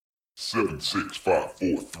7, 6, 5,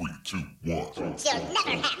 4, 3, 2, 1. You'll never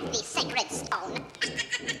have the sacred stone.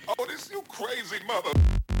 Oh, this you crazy mother.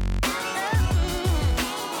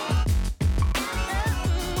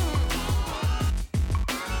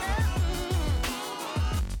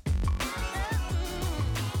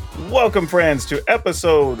 Welcome, friends, to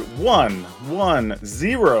episode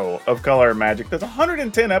 110 of Color Magic. That's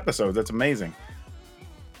 110 episodes. That's amazing.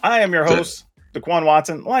 I am your host, Daquan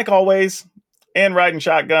Watson. Like always, and riding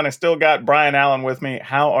shotgun, I still got Brian Allen with me.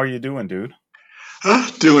 How are you doing, dude?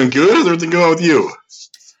 Doing good. How's everything going with you?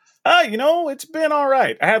 It's been all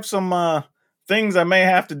right. I have some things I may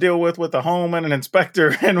have to deal with the home and an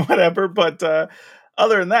inspector and whatever, but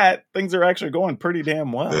other than that, things are actually going pretty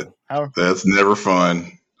damn well. That's never fun.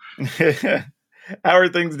 How are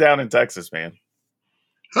things down in Texas, man?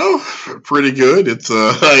 Oh, pretty good. It's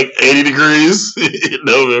like 80 degrees in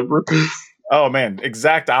November. Oh, man,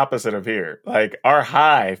 exact opposite of here. Like, our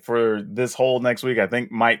high for this whole next week, I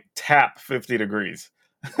think, might tap 50 degrees.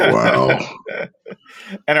 Wow.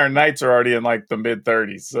 And our nights are already in, like, the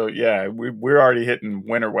mid-30s. So, yeah, we're already hitting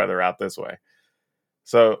winter weather out this way.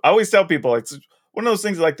 So, I always tell people, it's one of those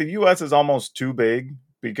things, like, the U.S. is almost too big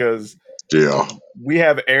because we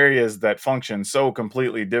have areas that function so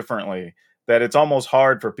completely differently that it's almost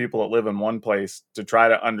hard for people that live in one place to try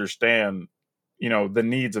to understand the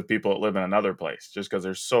needs of people that live in another place, just because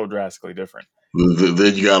they're so drastically different.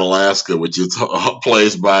 Then you got Alaska, which is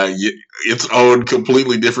placed by its own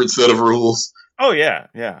completely different set of rules. Oh, yeah.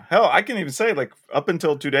 Yeah. Hell, I can even say, like, up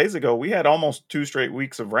until 2 days ago, we had almost 2 straight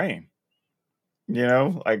weeks of rain.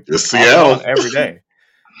 Like Seattle every day.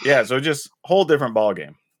 Yeah. So just whole different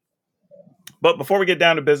ballgame. But before we get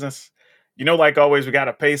down to business, like always, we got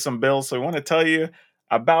to pay some bills. So we want to tell you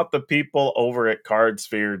about the people over at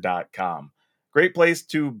cardsphere.com. Great place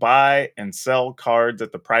to buy and sell cards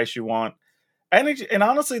at the price you want. And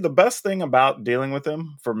honestly, the best thing about dealing with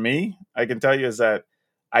them, for me, I can tell you, is that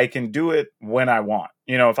I can do it when I want.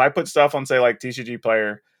 If I put stuff on, say, like TCG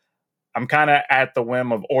Player, I'm kind of at the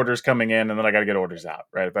whim of orders coming in, and then I got to get orders out,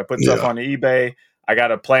 right? If I put stuff on eBay, I got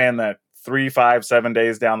to plan that 3, 5, 7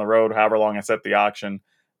 days down the road, however long I set the auction,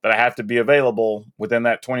 that I have to be available within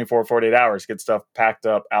that 24, 48 hours, get stuff packed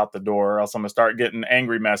up out the door, or else I'm going to start getting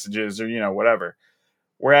angry messages or, whatever.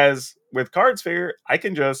 Whereas with CardSphere, I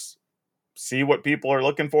can just see what people are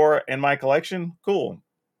looking for in my collection. Cool.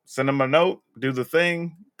 Send them a note, do the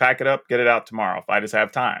thing, pack it up, get it out tomorrow if I just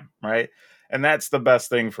have time, right? And that's the best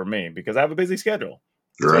thing for me because I have a busy schedule.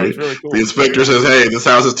 Right. So it's really cool. The inspector says, hey, this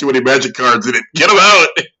house has too many magic cards in it. Get them out.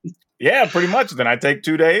 Yeah, pretty much. Then I take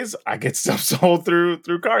 2 days. I get stuff sold through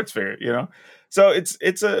CardSphere, So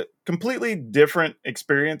it's a completely different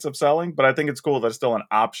experience of selling, but I think it's cool that it's still an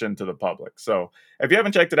option to the public. So if you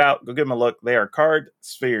haven't checked it out, go give them a look. They are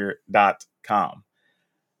cardsphere.com.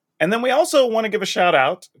 And then we also want to give a shout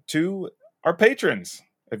out to our patrons.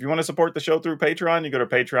 If you want to support the show through Patreon, you go to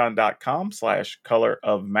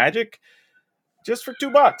patreon.com/colorofmagic just for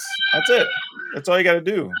 $2. That's it. That's all you got to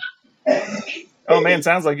do. Oh, man,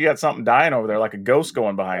 sounds like you got something dying over there, like a ghost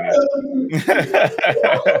going behind you.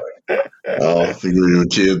 I think the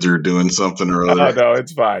kids are doing something or other. Oh, no,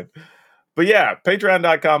 it's fine. But yeah,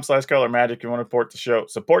 patreon.com/colormagic. If you want to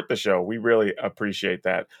support the show. We really appreciate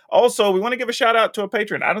that. Also, we want to give a shout out to a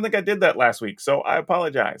patron. I don't think I did that last week, so I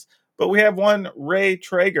apologize. But we have one, Ray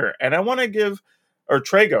Traeger, and I want to give, or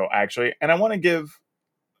Trago, actually, and I want to give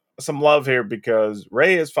some love here because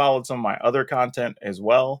Ray has followed some of my other content as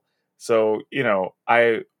well. So,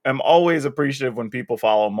 I am always appreciative when people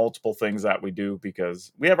follow multiple things that we do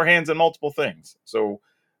because we have our hands in multiple things. So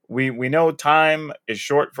we know time is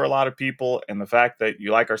short for a lot of people, and the fact that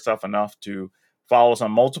you like our stuff enough to follow us on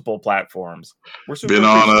multiple platforms. We're super been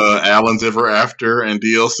on Alan's Ever After and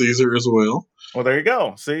DL Caesar as well. Well, there you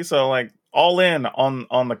go. See, so like all in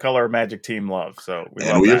on the Color Magic team love. So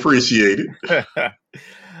we appreciate it.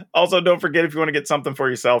 Also, don't forget, if you want to get something for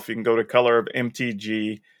yourself, you can go to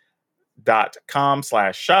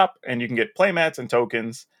colorofmtg.com/shop and you can get playmats and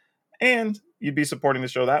tokens, and you'd be supporting the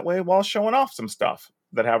show that way while showing off some stuff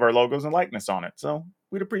that have our logos and likeness on it. So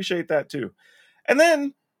we'd appreciate that too. And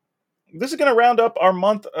then this is going to round up our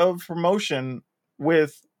month of promotion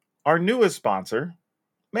with our newest sponsor,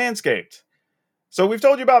 Manscaped. So we've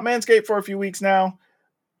told you about Manscaped for a few weeks now.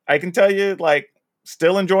 I can tell you,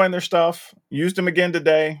 still enjoying their stuff. Used them again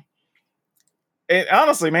today. And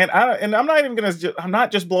honestly, man, I'm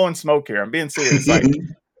not just blowing smoke here. I'm being serious.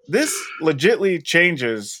 This legitly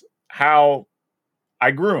changes how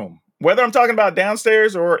I groom. Whether I'm talking about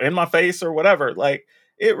downstairs or in my face or whatever,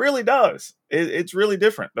 it really does. It's really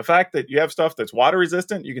different. The fact that you have stuff that's water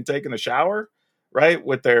resistant, you can take in the shower, right?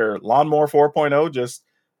 With their Lawnmower 4.0, just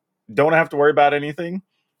don't have to worry about anything.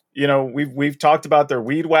 You know, we've talked about their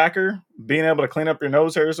weed whacker, being able to clean up your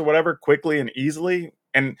nose hairs or whatever quickly and easily.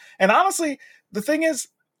 And honestly, the thing is,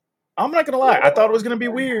 I'm not gonna lie, I thought it was gonna be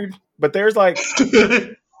weird, but there's like,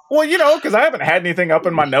 well, you know, because I haven't had anything up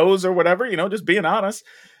in my nose or whatever, you know, just being honest.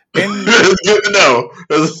 And It's good to know.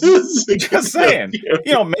 just saying,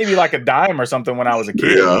 you know, maybe like a dime or something when I was a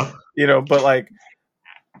kid, Yeah. you know, but like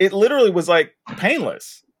it literally was like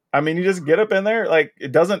painless. I mean, you just get up in there, like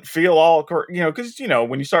it doesn't feel all, you know, because you know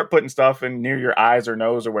when you start putting stuff in near your eyes or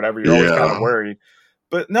nose or whatever, you're always kind of Yeah. worried.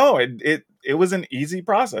 But no, it was an easy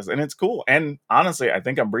process and it's cool. And honestly, I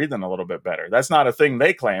think I'm breathing a little bit better. That's not a thing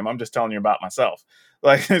they claim. I'm just telling you about myself.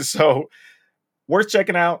 Like, so worth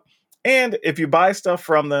checking out. And if you buy stuff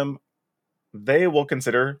from them, they will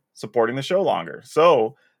consider supporting the show longer.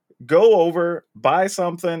 So go over, buy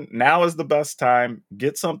something. Now is the best time.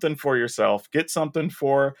 Get something for yourself. Get something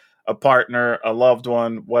for a partner, a loved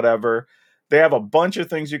one, whatever. They have a bunch of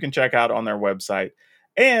things you can check out on their website.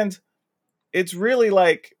 And it's really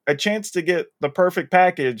like a chance to get the perfect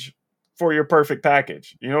package for your perfect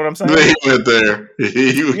package. You know what I'm saying? They went there.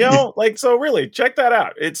 You know, like, so really check that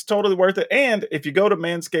out. It's totally worth it. And if you go to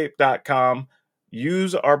manscaped.com,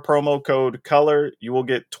 use our promo code COLOR, you will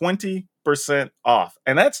get 20% off.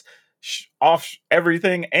 And that's off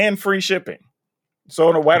everything and free shipping.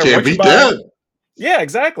 So no matter Can't what you beat buy, that. yeah,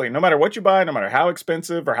 exactly. No matter what you buy, no matter how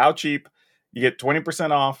expensive or how cheap, you get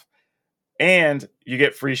 20% off and you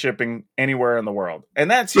get free shipping anywhere in the world. And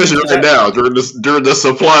that's huge. Especially right now during the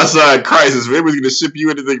supply side crisis. If anybody's going to ship you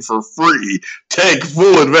anything for free, take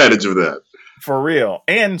full advantage of that. For real.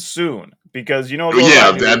 And soon. Because you know,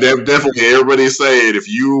 Yeah, definitely. Everybody's saying if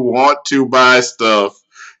you want to buy stuff,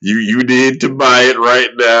 you need to buy it right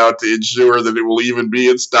now to ensure that it will even be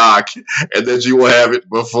in stock and that you will have it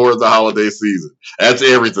before the holiday season. That's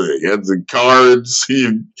everything. That's the cards,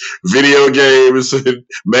 video games,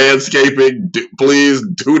 manscaping. Please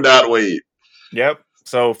do not wait. Yep.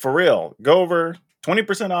 So for real, go over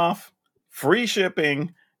 20% off, free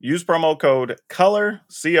shipping. Use promo code COLOR,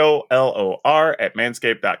 COLOR at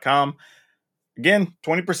manscaped.com. Again,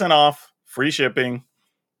 20% off, free shipping,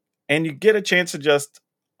 and you get a chance to just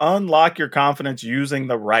unlock your confidence using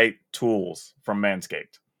the right tools from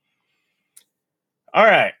Manscaped. All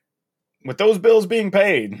right. With those bills being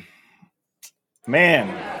paid, man,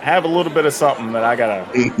 I have a little bit of something that I gotta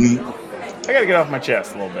get off my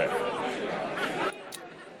chest a little bit.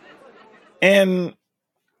 And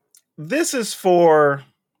this is for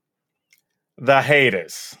the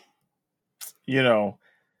haters. You know,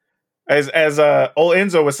 as old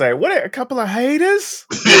Enzo would say, what a couple of haters?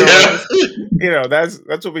 You know, that's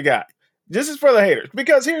what we got. This is for the haters.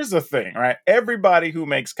 Because here's the thing, right? Everybody who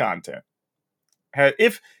makes content,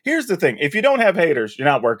 here's the thing, if you don't have haters, you're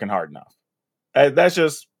not working hard enough. That's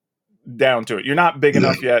just down to it. You're not big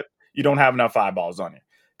enough yet. You don't have enough eyeballs on you.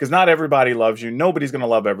 Because not everybody loves you. Nobody's going to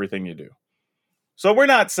love everything you do. So we're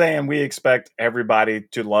not saying we expect everybody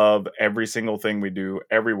to love every single thing we do,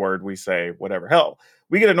 every word we say, whatever. Hell,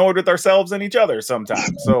 we get annoyed with ourselves and each other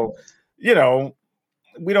sometimes. So, you know,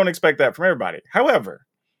 we don't expect that from everybody. However,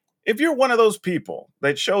 if you're one of those people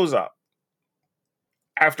that shows up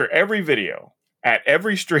after every video, at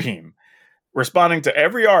every stream, responding to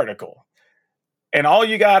every article, and all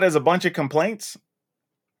you got is a bunch of complaints,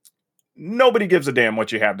 nobody gives a damn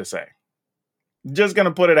what you have to say. Just going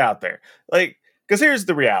to put it out there. Like, because here's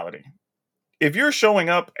the reality. If you're showing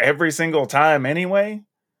up every single time anyway,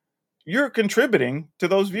 you're contributing to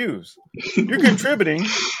those views. You're contributing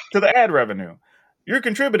to the ad revenue. You're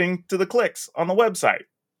contributing to the clicks on the website,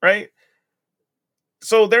 right?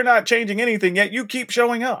 So they're not changing anything, yet you keep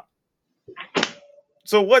showing up.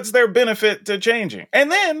 So what's their benefit to changing?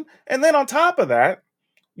 And then on top of that,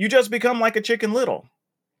 you just become like a Chicken Little,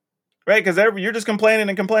 right? Because you're just complaining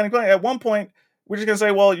and complaining. At one point, we're just going to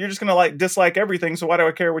say, well, you're just going to like dislike everything. So why do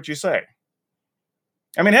I care what you say?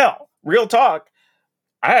 I mean, hell, real talk.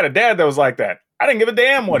 I had a dad that was like that. I didn't give a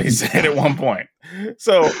damn what he said at one point.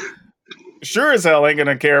 So sure as hell ain't going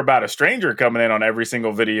to care about a stranger coming in on every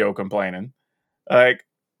single video complaining. Like,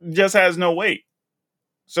 just has no weight.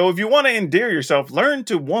 So if you want to endear yourself, learn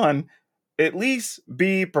to, one, at least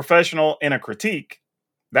be professional in a critique.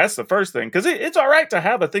 That's the first thing. Because it's all right to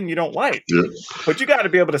have a thing you don't like. Yeah. But you got to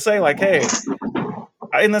be able to say, like, hey,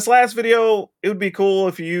 in this last video, it would be cool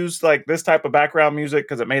if you used like this type of background music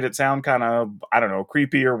because it made it sound kind of, I don't know,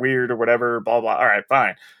 creepy or weird or whatever, blah, blah. All right,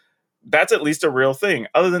 fine. That's at least a real thing.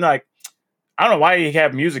 Other than like, I don't know why you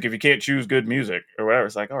have music if you can't choose good music or whatever.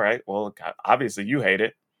 It's like, all right, well, obviously you hate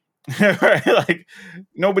it. Right? Like,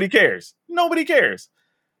 nobody cares. Nobody cares.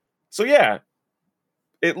 So yeah,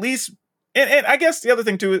 at least And I guess the other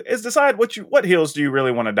thing too is decide what hills do you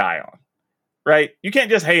really want to die on, right? You can't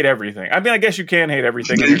just hate everything. I mean, I guess you can hate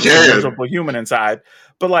everything. And You you're just a can. miserable human inside,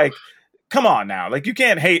 but like, come on now, like you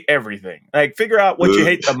can't hate everything. Like, figure out what you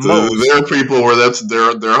hate the most. There are people where that's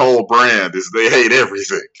their whole brand is they hate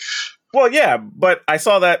everything. Well, yeah, but I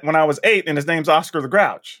saw that when I was 8, and his name's Oscar the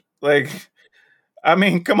Grouch. Like, I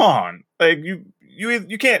mean, come on, like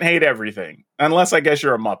you can't hate everything unless I guess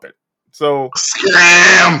you're a Muppet. So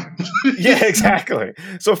Scram! yeah, exactly.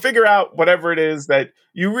 So figure out whatever it is that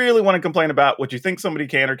you really want to complain about, what you think somebody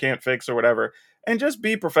can or can't fix or whatever, and just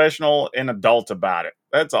be professional and adult about it.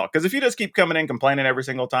 That's all. Because if you just keep coming in complaining every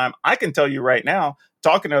single time, I can tell you right now,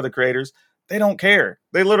 talking to other creators, they don't care.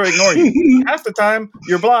 They literally ignore you. Half the time,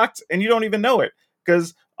 you're blocked and you don't even know it.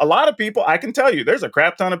 Because a lot of people, I can tell you, there's a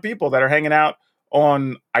crap ton of people that are hanging out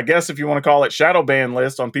on, I guess if you want to call it, shadow ban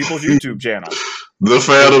list on people's YouTube channel. The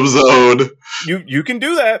Phantom Zone. You can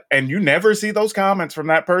do that, and you never see those comments from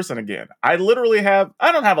that person again. I literally have,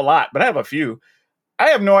 I don't have a lot, but I have a few. I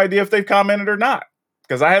have no idea if they've commented or not,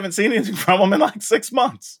 because I haven't seen anything from them in like 6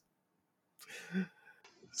 months.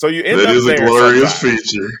 So you end That up is a there glorious sometime.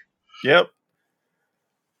 feature. Yep.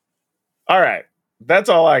 All right. That's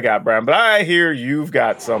all I got, Brian. But I hear you've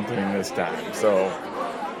got something this time. So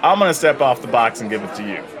I'm going to step off the box and give it to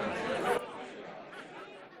you.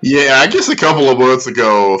 Yeah, I guess a couple of months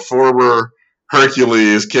ago, former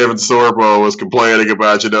Hercules Kevin Sorbo was complaining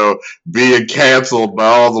about, being canceled by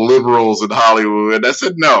all the liberals in Hollywood. And I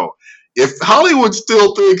said, no. If Hollywood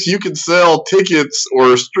still thinks you can sell tickets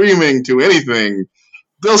or streaming to anything,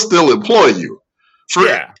 they'll still employ you. For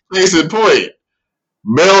Yeah. case in point,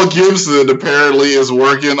 Mel Gibson apparently is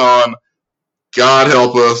working on, God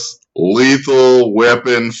help us, Lethal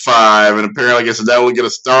Weapon 5. And apparently, I guess that will get a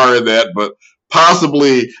star in that, but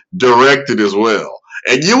possibly directed as well.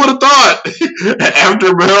 And you would have thought,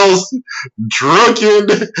 after Mel's drunken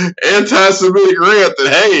anti-Semitic rant, that,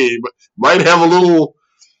 hey, might have a little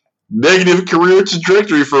negative career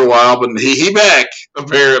trajectory for a while, but he back,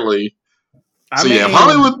 apparently. I So mean, yeah, if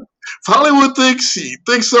Hollywood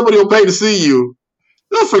thinks somebody will pay to see you,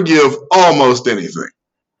 they'll forgive almost anything.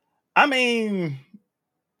 I mean,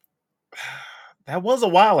 that was a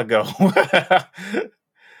while ago.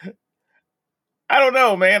 I don't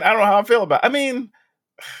know, man. I don't know how I feel about it. I mean,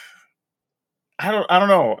 I don't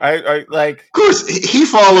know. I like. Of course, he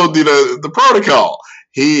followed the protocol.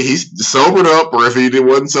 He sobered up, or if he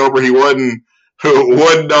wasn't sober, he wasn't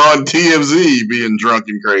on TMZ being drunk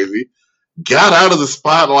and crazy. Got out of the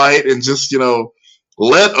spotlight and just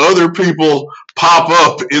let other people pop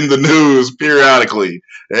up in the news periodically,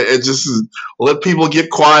 and just let people get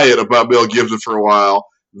quiet about Mel Gibson for a while.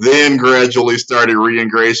 Then gradually started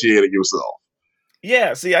re-ingratiating himself.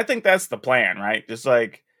 Yeah, see, I think that's the plan, right? Just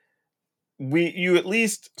like you at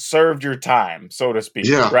least served your time, so to speak.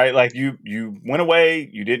 Yeah. Right? Like you went away,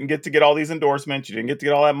 you didn't get to get all these endorsements, you didn't get to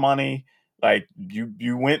get all that money. Like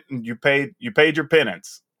you went and you paid your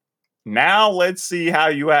penance. Now let's see how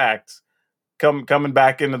you act coming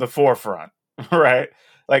back into the forefront. Right?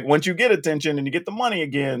 Like once you get attention and you get the money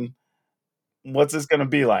again, what's this gonna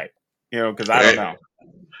be like? Because I don't know.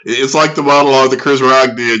 It's like the monologue that Chris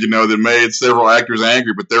Rock did, that made several actors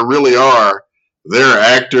angry, but they're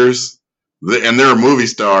actors and they're movie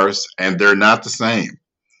stars, and they're not the same.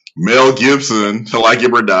 Mel Gibson, like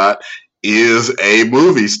him or not, is a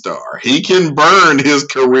movie star. He can burn his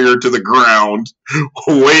career to the ground,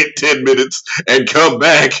 wait 10 minutes, and come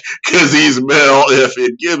back because he's Mel F.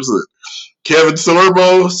 Gibson. Kevin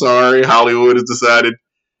Sorbo, sorry, Hollywood has decided,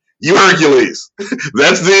 you Hercules.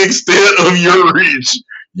 That's the extent of your reach.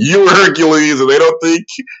 You Hercules, and they don't think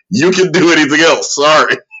you can do anything else.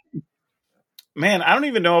 Sorry. Man, I don't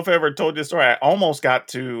even know if I ever told you the story. I almost got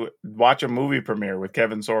to watch a movie premiere with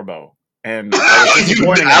Kevin Sorbo. And I was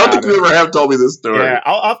disappointed I don't about think you it. ever have told me this story. Yeah,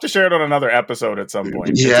 I'll have to share it on another episode at some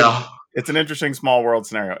point. Yeah. It's an interesting small world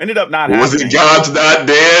scenario. Ended up not Was happening. it God's Not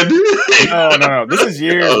Dead? No. This is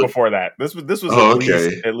years before that. This was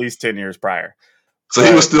at least 10 years prior. So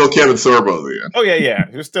he was still Kevin Sorbo then. Oh yeah.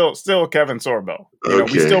 He was still Kevin Sorbo. We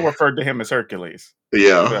Okay. still referred to him as Hercules.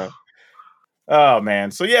 Yeah. So, oh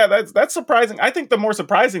man. So yeah, that's surprising. I think the more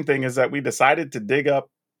surprising thing is that we decided to dig up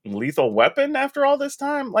Lethal Weapon after all this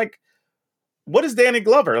time. Like, what is Danny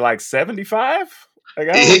Glover? Like 75?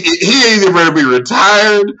 Like, he either better be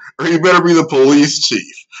retired or he better be the police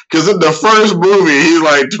chief. Because in the first movie, he's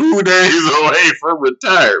like 2 days away from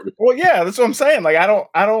retirement. Well, yeah, that's what I'm saying. Like, I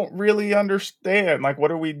don't really understand. Like,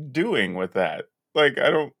 what are we doing with that? Like, I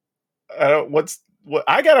don't.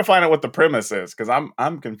 I gotta find out what the premise is because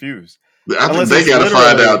I'm confused. I think Unless they it's got to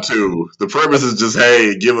find literally, out too. The premise is just,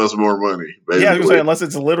 hey, give us more money, yeah, I was gonna say, basically. unless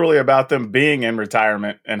it's literally about them being in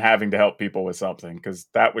retirement and having to help people with something, because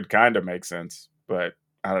that would kind of make sense. But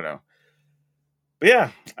I don't know. But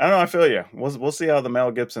yeah, I don't know. I feel you. We'll see how the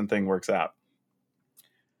Mel Gibson thing works out.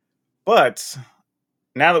 But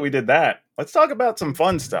now that we did that, let's talk about some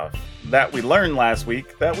fun stuff that we learned last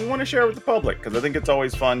week that we want to share with the public, because I think it's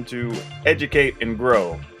always fun to educate and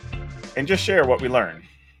grow and just share what we learn.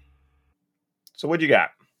 So what you got?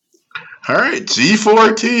 All right,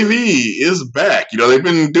 G4 TV is back. You know, they've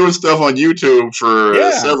been doing stuff on YouTube for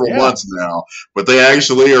several months now, but they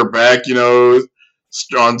actually are back, you know,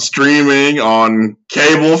 on streaming, on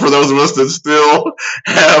cable for those of us that still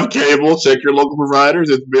have cable. Check your local providers.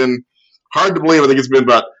 It's been hard to believe. I think it's been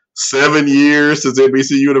about 7 years since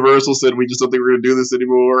NBC Universal said we just don't think we're going to do this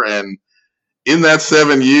anymore. And in that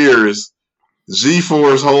 7 years,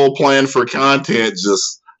 G4's whole plan for content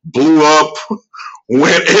just blew up,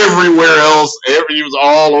 went everywhere else. He was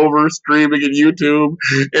all over streaming and YouTube.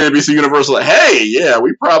 NBC Universal, hey, yeah,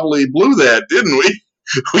 we probably blew that, didn't we?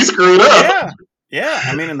 We screwed up. Yeah.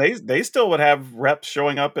 I mean, and they still would have reps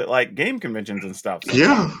showing up at like game conventions and stuff. Sometimes,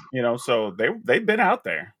 yeah. You know, so they've been out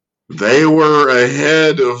there. They were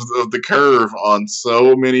ahead of the curve on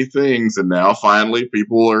so many things, and now finally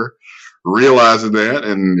people are realizing that.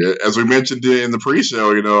 And as we mentioned in the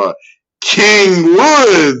pre-show, you know, King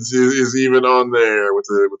Woods is even on there with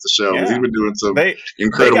the show. Yeah. He's been doing some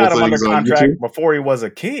incredible got him things under on contract YouTube before he was a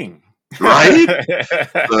king, right?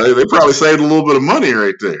 They probably saved a little bit of money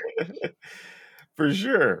right there. For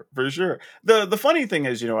sure. The funny thing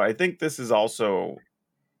is, you know, I think this is also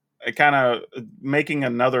kind of making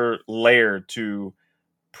another layer to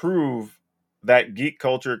prove that geek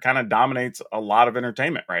culture kind of dominates a lot of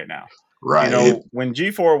entertainment right now. Right. You know, when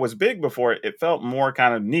G4 was big before, it felt more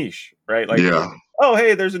kind of niche, right? Like, oh,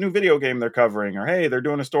 hey, there's a new video game they're covering, or hey, they're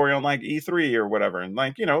doing a story on like E3 or whatever. And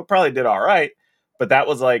like, you know, it probably did all right, but that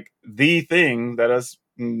was like the thing that us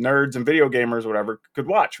nerds and video gamers, whatever, could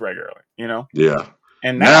watch regularly, you know? Yeah.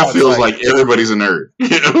 And now it feels like everybody's a nerd.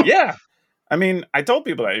 You know? Yeah. I mean, I told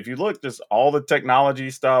people that if you look, just all the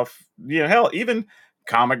technology stuff, you know, hell, even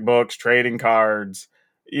comic books, trading cards,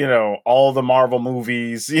 you know, all the Marvel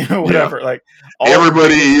movies, you know, whatever. Yeah. Like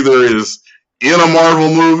everybody either is in a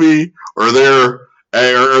Marvel movie or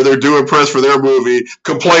they're doing press for their movie,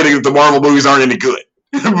 complaining that the Marvel movies aren't any good,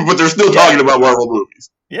 but they're still talking about Marvel movies.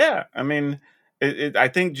 Yeah, I mean, I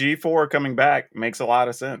think G4 coming back makes a lot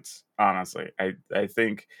of sense. Honestly, I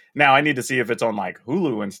think now I need to see if it's on like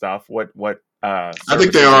Hulu and stuff. What I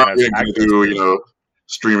think they are going to do, you know,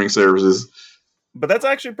 streaming services. But that's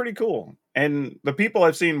actually pretty cool. And the people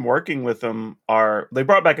I've seen working with them they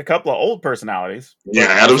brought back a couple of old personalities. Yeah,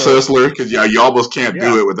 Adam Sessler, because you almost can't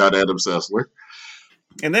do it without Adam Sessler.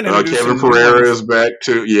 And then Kevin Pereira is back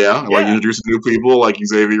too. Like introducing new people like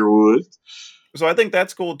Xavier Woods. So I think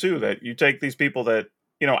that's cool too, that you take these people that,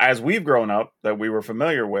 you know, as we've grown up, that we were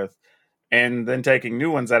familiar with, and then taking new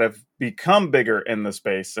ones that have become bigger in the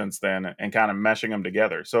space since then and kind of meshing them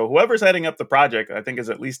together. So whoever's heading up the project, I think, is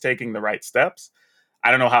at least taking the right steps. I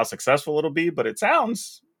don't know how successful it'll be, but it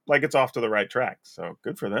sounds like it's off to the right track. So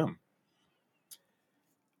good for them.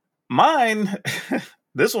 Mine,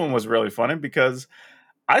 this one was really funny because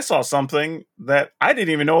I saw something that I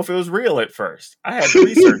didn't even know if it was real at first. I had to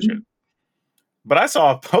research it. But I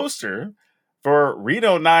saw a poster for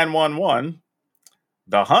Reno 911,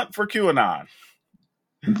 The Hunt for QAnon.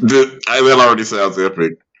 That already sounds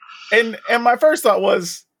epic. And my first thought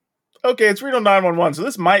was, okay, it's Reno 911, so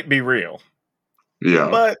this might be real. Yeah.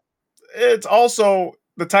 But it's also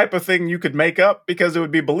the type of thing you could make up because it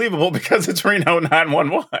would be believable because it's Reno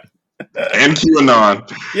 911. And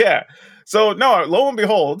QAnon. Yeah. So, no, lo and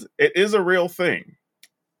behold, it is a real thing.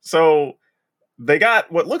 So they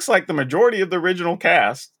got what looks like the majority of the original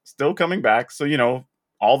cast still coming back. So, you know,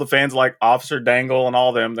 all the fans like Officer Dangle and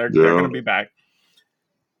all them, they're going to be back.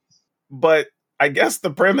 But I guess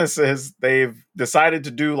the premise is they've decided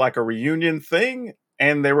to do like a reunion thing,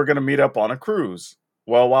 and they were going to meet up on a cruise.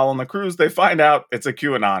 Well, while on the cruise, they find out it's a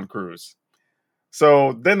QAnon cruise.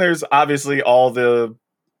 So then there's obviously all the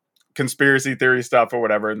conspiracy theory stuff or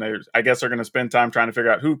whatever, and I guess they're going to spend time trying to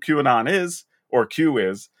figure out who QAnon is, or Q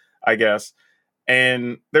is, I guess.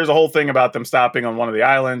 And there's a whole thing about them stopping on one of the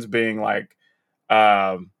islands, being like,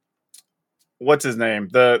 what's his name?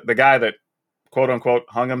 The guy that quote unquote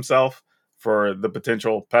hung himself for the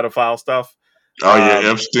potential pedophile stuff. Oh yeah,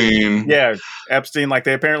 Epstein. Yeah, Epstein. Like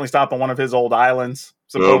they apparently stopped on one of his old islands.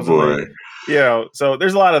 Supposedly. Oh boy. You know, so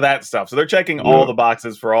there's a lot of that stuff. So they're checking all the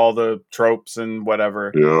boxes for all the tropes and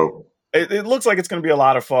whatever. Yeah. It looks like it's going to be a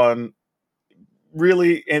lot of fun.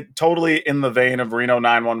 really totally in the vein of Reno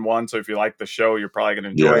 911. So if you like the show, you're probably going to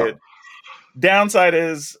enjoy it. Downside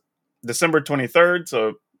is December 23rd.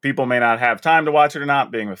 So people may not have time to watch it or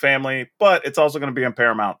not, being with family, but it's also going to be on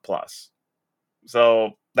Paramount Plus.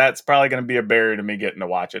 So that's probably going to be a barrier to me getting to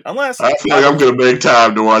watch it. Unless I feel like I'm going to make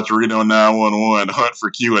time to watch Reno 911 Hunt for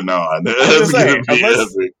QAnon. That's going to be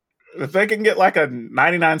epic. If they can get like a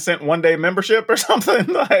 99-cent one-day membership or something,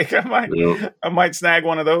 like I might snag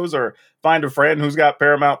one of those or find a friend who's got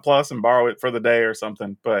Paramount Plus and borrow it for the day or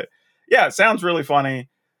something. But yeah, it sounds really funny.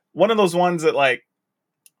 One of those ones that, like,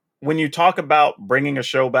 when you talk about bringing a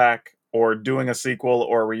show back or doing a sequel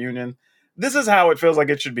or a reunion, this is how it feels like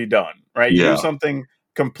it should be done, right? You do something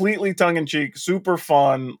completely tongue-in-cheek, super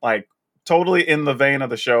fun, like totally in the vein of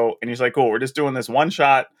the show. And you say, cool, we're just doing this one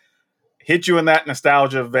shot, hit you in that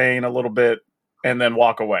nostalgia vein a little bit, and then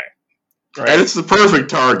walk away. Right? And it's the perfect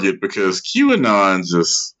target because QAnon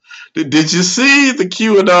just... Did you see the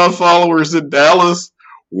QAnon followers in Dallas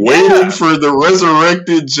waiting for the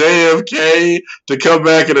resurrected JFK to come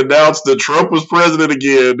back and announce that Trump was president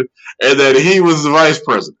again and that he was the vice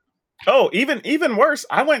president? Oh, even worse.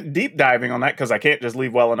 I went deep diving on that because I can't just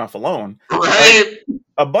leave well enough alone. Right. Like,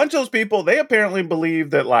 a bunch of those people, they apparently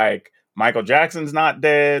believe that, like, Michael Jackson's not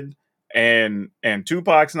dead and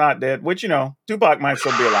Tupac's not dead, which, you know, Tupac might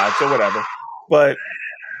still be alive, so whatever. But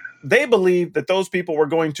they believe that those people were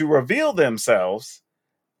going to reveal themselves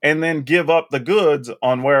and then give up the goods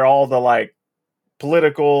on where all the, like,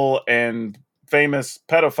 political and famous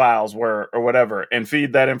pedophiles were or whatever, and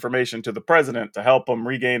feed that information to the president to help him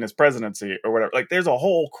regain his presidency or whatever. Like, there's a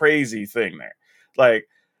whole crazy thing there. Like,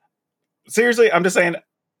 seriously, I'm just saying,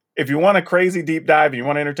 if you want a crazy deep dive and you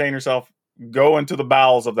want to entertain yourself, go into the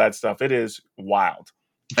bowels of that stuff. It is wild.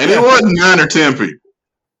 And it wasn't 9 or 10 people.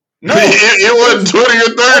 No, it wasn't 20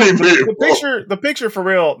 or 30 people. The picture for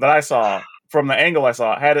real that I saw from the angle I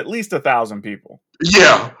saw had at least 1,000 people.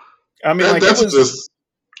 Yeah. I mean, like,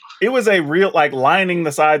 it was a real, like, lining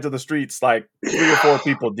the sides of the streets, like 3 or 4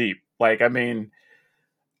 people deep. Like, I mean,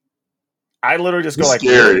 I literally just go like,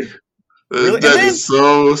 scary. Really? That is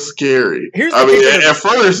so scary. I mean, at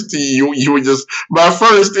first, you would just, my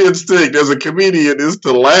first instinct as a comedian is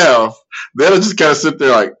to laugh. Then I just kind of sit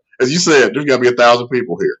there like, as you said, there's got to be 1,000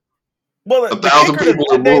 people here. Well, 1,000 people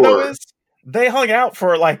or more. Is, they hung out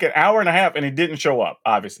for like an hour and a half and he didn't show up,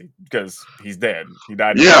 obviously, because he's dead. He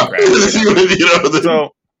died in a car crash.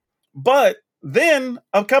 But then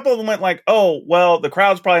a couple of them went like, oh, well, the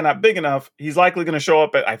crowd's probably not big enough. He's likely going to show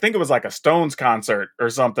up at, I think it was like a Stones concert or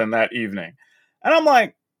something that evening. And I'm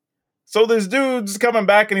like, so this dude's coming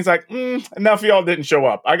back and he's like, enough of y'all didn't show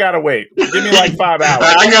up. I got to wait. Give me like 5 hours.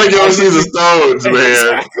 I got to go see the Stones, man.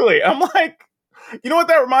 Exactly. I'm like, you know what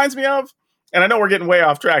that reminds me of? And I know we're getting way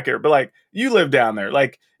off track here, but like, you live down there,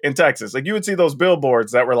 like in Texas. Like, you would see those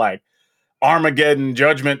billboards that were like, Armageddon,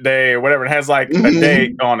 Judgment Day, or whatever. It has like a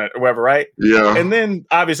date on it or whatever, right? Yeah. And then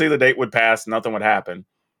obviously the date would pass, nothing would happen.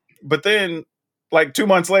 But then like 2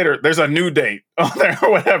 months later, there's a new date on there or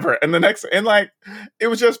whatever. And like, it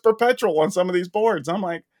was just perpetual on some of these boards. I'm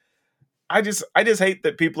like, I just hate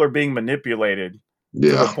that people are being manipulated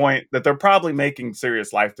to the point that they're probably making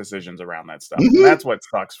serious life decisions around that stuff. And that's what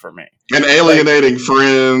sucks for me. And alienating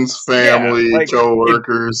friends, family,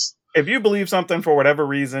 coworkers. If you believe something for whatever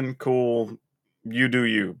reason, cool, you do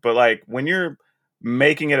you. But like, when you're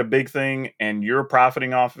making it a big thing and you're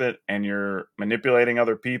profiting off of it and you're manipulating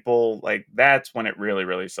other people, like, that's when it really,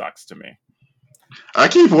 really sucks to me. I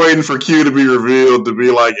keep waiting for Q to be revealed to be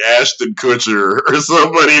like Ashton Kutcher or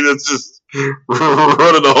somebody that's just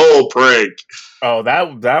running the whole prank. Oh,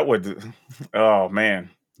 that would, oh man,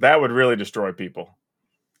 that would really destroy people.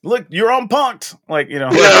 Look, you're on Punk'd. Like, you know.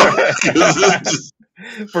 Yeah.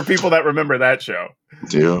 For people that remember that show.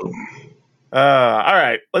 Yeah. All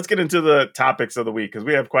right. Let's get into the topics of the week because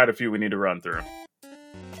we have quite a few we need to run through.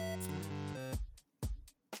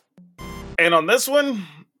 And on this one,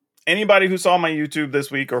 anybody who saw my YouTube this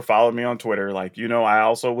week or followed me on Twitter, like, you know, I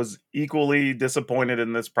also was equally disappointed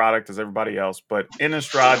in this product as everybody else. But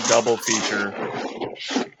Innistrad double feature.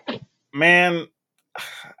 Man,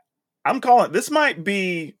 I'm calling this might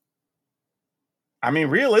be, I mean,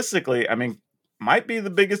 realistically, might be the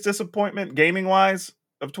biggest disappointment gaming wise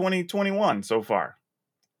of 2021 so far.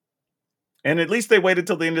 And at least they waited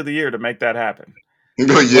till the end of the year to make that happen.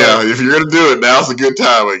 Yeah, if you're going to do it, now's a good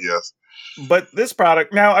time, I guess. But this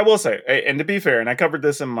product, now I will say, and to be fair, and I covered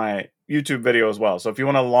this in my YouTube video as well. So if you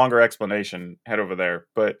want a longer explanation, head over there.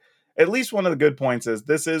 But at least one of the good points is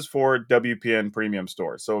this is for WPN premium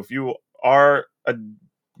stores. So if you are a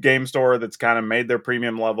game store that's kind of made their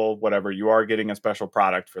premium level, whatever, you are getting a special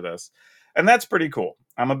product for this. And that's pretty cool.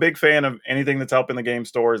 I'm a big fan of anything that's helping the game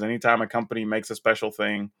stores. Anytime a company makes a special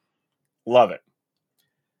thing, love it.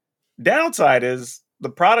 Downside is the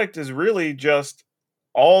product is really just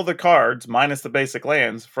all the cards minus the basic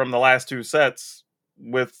lands from the last two sets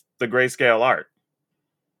with the grayscale art.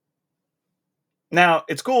 Now,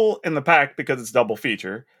 it's cool in the pack because it's double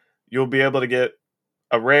feature. You'll be able to get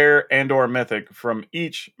a rare and or mythic from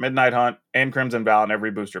each Midnight Hunt and Crimson Vow in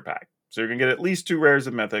every booster pack. So you're going to get at least 2 rares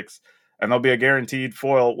and mythics, and there'll be a guaranteed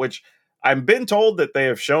foil, which I've been told that they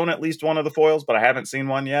have shown at least one of the foils, but I haven't seen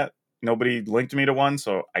one yet. Nobody linked me to one,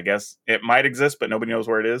 so I guess it might exist, but nobody knows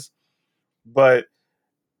where it is. But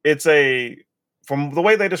it's from the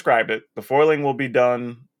way they described it, the foiling will be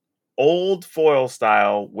done old foil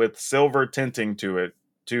style with silver tinting to it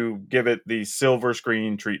to give it the silver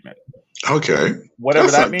screen treatment. Okay. Whatever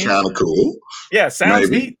that means. Kind of cool. Yeah, sounds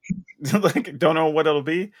neat. Like, don't know what it'll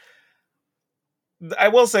be. I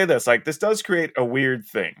will say this, like, this does create a weird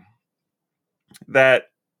thing that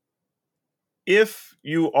if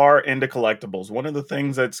you are into collectibles, one of the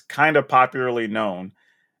things that's kind of popularly known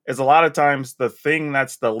is a lot of times the thing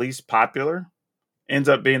that's the least popular ends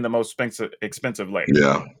up being the most expensive later.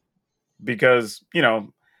 Yeah. Because,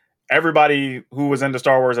 everybody who was into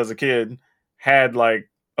Star Wars as a kid had like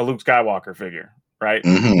a Luke Skywalker figure, right?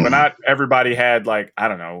 Mm-hmm. But not everybody had like, I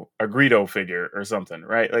don't know, a Greedo figure or something,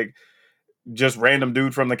 right? Like just random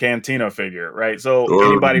dude from the Cantina figure, right? So or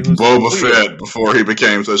anybody who's Boba Fett before he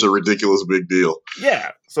became such a ridiculous big deal.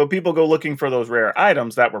 Yeah. So people go looking for those rare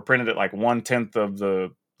items that were printed at like 1/10 of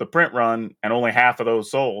the print run and only half of those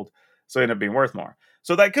sold. So they end up being worth more.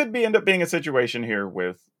 So that could end up being a situation here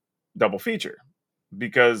with double feature,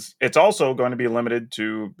 because it's also going to be limited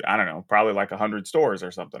to, I don't know, probably like 100 stores or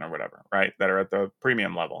something or whatever, right? That are at the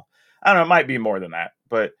premium level. I don't know. It might be more than that,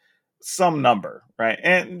 but some number, right?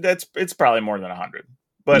 And it's probably more than 100.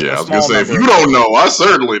 But yeah, I was gonna say, if you don't know, I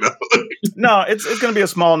certainly know. No, it's going to be a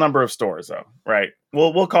small number of stores, though, right?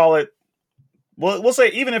 We'll call it. We'll say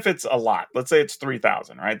even if it's a lot, let's say it's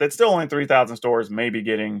 3,000, right? That's still only 3,000 stores, maybe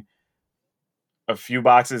getting a few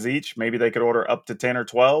boxes each. Maybe they could order up to 10 or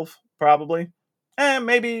 12, probably. And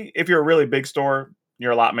maybe if you're a really big store,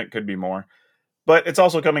 your allotment could be more. But it's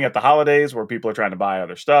also coming at the holidays where people are trying to buy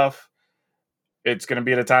other stuff. It's going to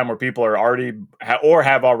be at a time where people are already or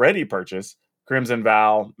have already purchased Crimson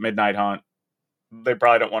Vow, Midnight Hunt. They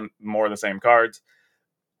probably don't want more of the same cards.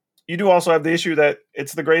 You do also have the issue that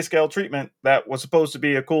it's the grayscale treatment that was supposed to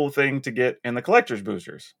be a cool thing to get in the collector's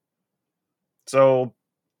boosters. So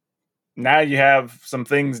now you have some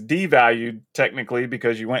things devalued technically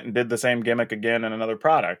because you went and did the same gimmick again in another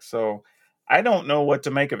product. So I don't know what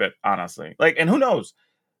to make of it, honestly. Like, and who knows?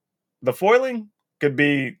 The foiling could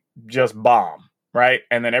be just bomb, right?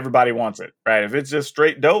 And then everybody wants it, right? If it's just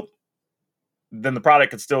straight dope, then the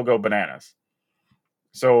product could still go bananas.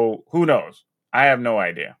 So who knows? I have no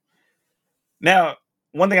idea. Now,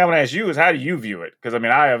 one thing I want to ask you is, how do you view it? Because, I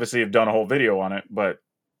mean, I obviously have done a whole video on it, but,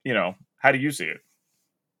 how do you see it?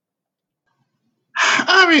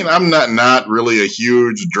 I mean, I'm not really a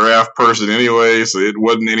huge draft person anyway, so it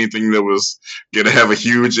wasn't anything that was going to have a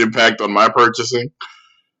huge impact on my purchasing.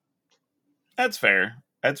 That's fair.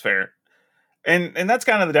 And that's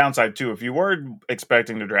kind of the downside, too. If you were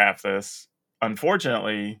expecting to draft this,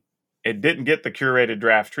 unfortunately, it didn't get the curated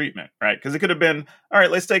draft treatment, right? Because it could have been, all right,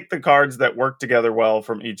 let's take the cards that work together well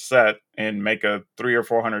from each set and make a 300 or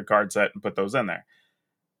 400 card set and put those in there.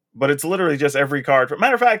 But it's literally just every card.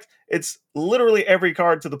 Matter of fact, it's literally every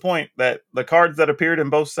card to the point that the cards that appeared in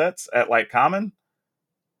both sets at like common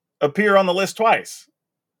appear on the list twice.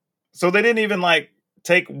 So they didn't even like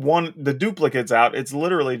take the duplicates out. It's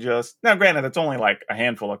literally just, now granted, it's only like a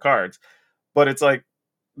handful of cards, but it's like,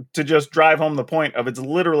 to just drive home the point of, it's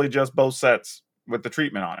literally just both sets with the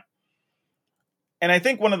treatment on it. And I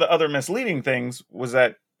think one of the other misleading things was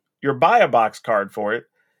that your buy a box card for it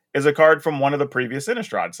is a card from one of the previous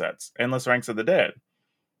Innistrad sets, Endless Ranks of the Dead.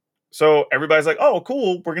 So everybody's like, oh,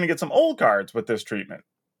 cool, we're going to get some old cards with this treatment.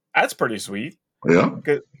 That's pretty sweet. Yeah.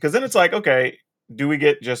 Because then it's like, okay, do we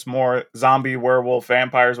get just more zombie, werewolf,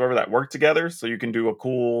 vampires, whatever that work together so you can do a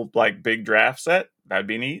cool, like, big draft set? That'd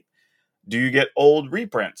be neat. Do you get old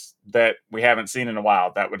reprints that we haven't seen in a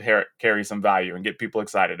while that would carry some value and get people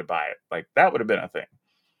excited to buy it? Like, that would have been a thing.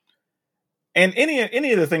 And any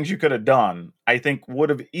of the things you could have done, I think,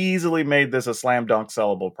 would have easily made this a slam dunk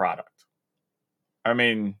sellable product. I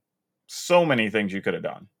mean, so many things you could have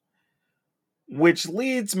done. Which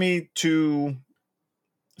leads me to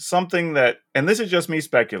something that, and this is just me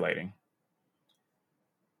speculating,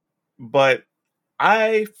 but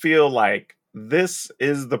I feel like this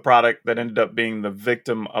is the product that ended up being the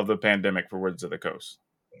victim of the pandemic for Wizards of the Coast.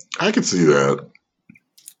 I can see that.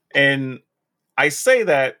 And I say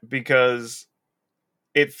that because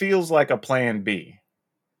it feels like a plan B,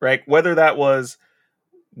 right? Whether that was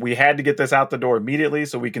we had to get this out the door immediately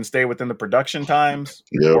so we can stay within the production times,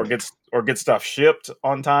 Yep. or get stuff shipped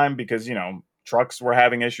on time because, you know, trucks were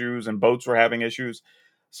having issues and boats were having issues.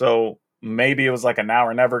 So maybe it was like a now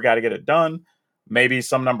or never, got to get it done. Maybe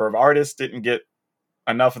some number of artists didn't get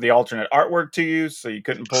enough of the alternate artwork to you, so you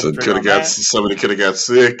couldn't pull the trigger on that. Somebody could have got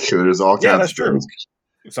sick. There's all kinds that's of true. things.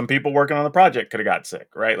 Some people working on the project could have got sick,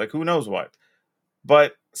 right? Like, who knows what.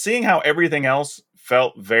 But seeing how everything else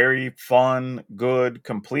felt very fun, good,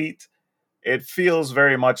 complete, it feels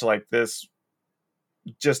very much like this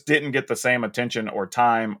just didn't get the same attention or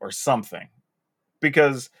time or something.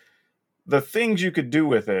 Because the things you could do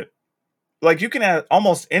with it, like, you can ask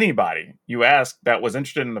almost anybody you ask that was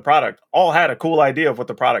interested in the product, all had a cool idea of what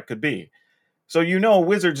the product could be. So, you know,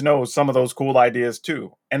 Wizards knows some of those cool ideas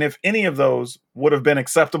too. And if any of those would have been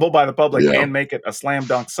acceptable by the public and make it a slam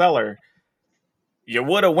dunk seller, you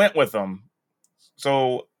would have went with them.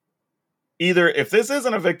 So either if this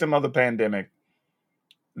isn't a victim of the pandemic,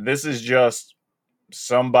 this is just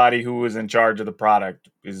somebody who is in charge of the product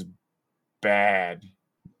is bad.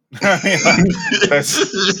 I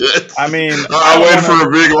went for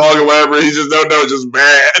a big, long, elaborate. He just just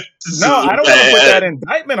bad. No, I don't want to put that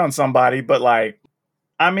indictment on somebody, but like,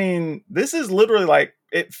 I mean, this is literally like,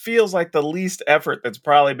 it feels like the least effort that's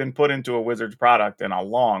probably been put into a Wizards product in a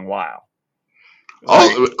long while.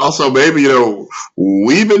 Also, maybe, you know,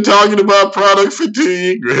 we've been talking about product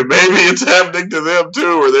fatigue. Maybe it's happening to them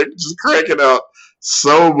too, where they're just cranking out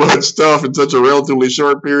so much stuff in such a relatively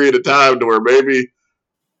short period of time to where maybe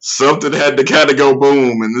something had to kind of go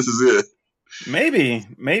boom, and this is it.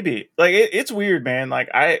 Maybe. Like, it's weird, man.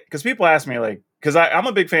 Like, because people ask me, like, because I'm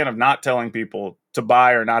a big fan of not telling people to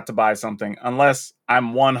buy or not to buy something unless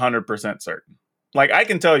I'm 100% certain. Like, I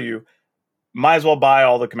can tell you, might as well buy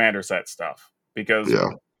all the Commander set stuff. Because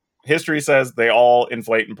history says they all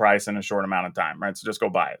inflate in price in a short amount of time, right? So just go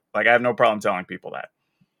buy it. Like, I have no problem telling people that.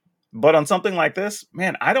 But on something like this,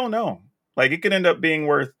 man, I don't know. Like, it could end up being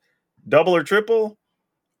worth double or triple,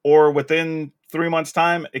 or within 3 months'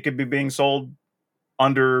 time, it could be being sold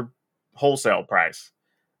under wholesale price.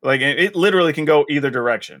 Like, it literally can go either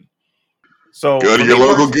direction. So go to your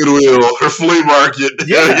local Goodwill or flea market.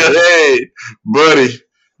 Yeah. Hey, buddy,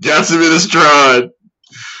 got some in the stride.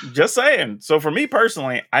 Just saying. So for me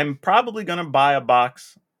personally, I'm probably going to buy a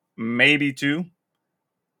box, maybe two,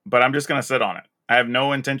 but I'm just going to sit on it. I have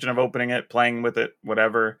no intention of opening it, playing with it,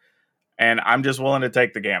 whatever. And I'm just willing to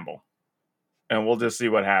take the gamble, and we'll just see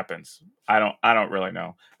what happens. I don't really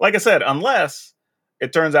know. Like I said, unless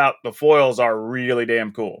it turns out the foils are really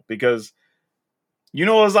damn cool, because you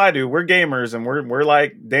know, as I do, we're gamers and we're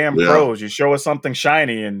like damn pros. You show us something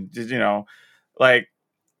shiny and, you know, like,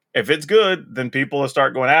 if it's good, then people will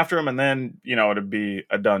start going after them, and then, you know, it'll be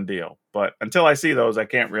a done deal. But until I see those, I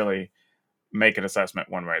can't really make an assessment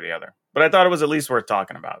one way or the other. But I thought it was at least worth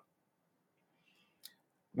talking about.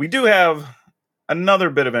 We do have another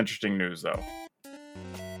bit of interesting news, though.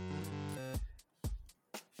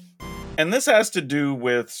 And this has to do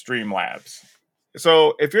with Streamlabs.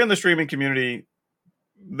 So if you're in the streaming community,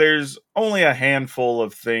 there's only a handful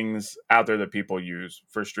of things out there that people use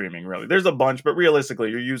for streaming, really. There's a bunch, but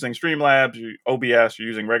realistically, you're using Streamlabs, OBS, you're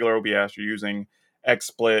using regular OBS, you're using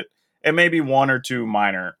XSplit, and maybe one or two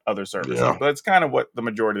minor other services. Yeah. But it's kind of what the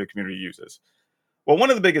majority of the community uses. Well,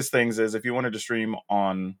 one of the biggest things is if you wanted to stream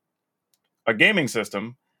on a gaming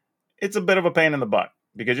system, it's a bit of a pain in the butt,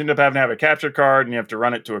 because you end up having to have a capture card, and you have to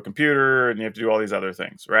run it to a computer, and you have to do all these other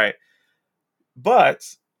things, right? But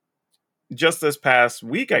just this past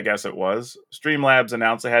week, I guess it was, Streamlabs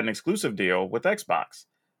announced they had an exclusive deal with Xbox.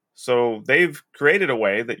 So they've created a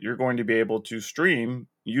way that you're going to be able to stream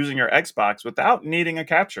using your Xbox without needing a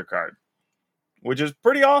capture card, which is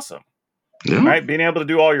pretty awesome. Yeah. Right? Being able to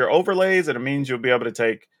do all your overlays, and it means you'll be able to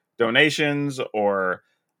take donations or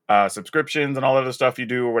subscriptions and all other stuff you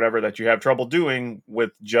do or whatever that you have trouble doing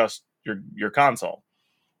with just your console.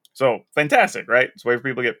 So fantastic, right? It's a way for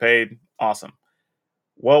people to get paid. Awesome.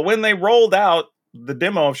 Well, when they rolled out the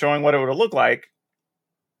demo of showing what it would look like,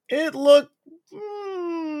 it looked,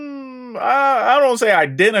 I don't say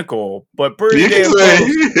identical, but pretty damn close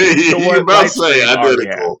to what you about to say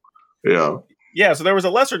identical. Yeah, so there was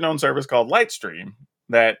a lesser known service called Lightstream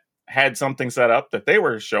that had something set up that they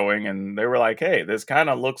were showing, and they were like, hey, this kind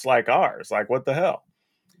of looks like ours. Like, what the hell?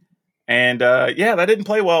 And that didn't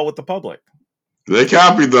play well with the public. They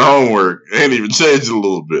copied the homework and even changed it a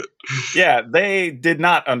little bit. Yeah, they did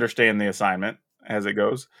not understand the assignment as it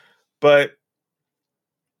goes, but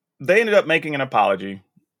they ended up making an apology,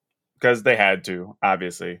 because they had to,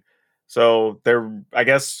 obviously. So they're, I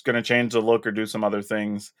guess, going to change the look or do some other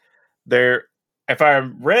things. They're, if I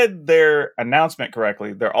read their announcement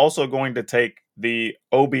correctly, they're also going to take the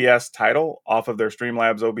OBS title off of their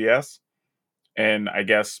Streamlabs OBS. And I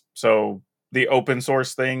guess so the open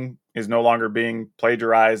source thing is no longer being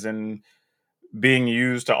plagiarized and being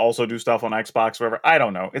used to also do stuff on Xbox, whatever. I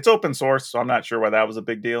don't know. It's open source, so I'm not sure why that was a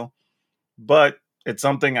big deal. But it's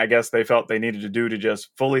something I guess they felt they needed to do to just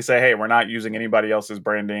fully say, hey, we're not using anybody else's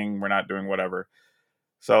branding. We're not doing whatever.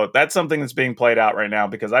 So that's something that's being played out right now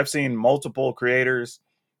because I've seen multiple creators,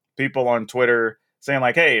 people on Twitter saying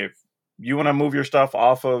like, hey, if you want to move your stuff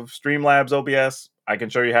off of Streamlabs OBS, I can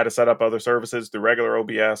show you how to set up other services through regular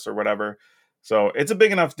OBS or whatever. So it's a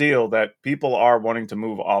big enough deal that people are wanting to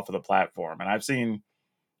move off of the platform. And I've seen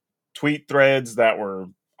tweet threads that were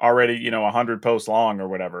already, 100 posts long or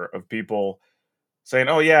whatever of people saying,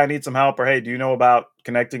 oh yeah, I need some help, or hey, do you know about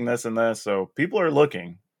connecting this and this? So people are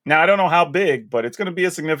looking. Now, I don't know how big, but it's going to be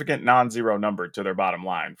a significant non-zero number to their bottom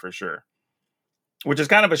line for sure, which is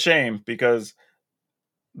kind of a shame because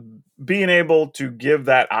being able to give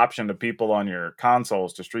that option to people on your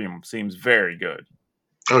consoles to stream seems very good.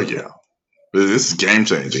 Oh yeah, this is game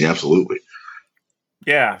changing. Absolutely.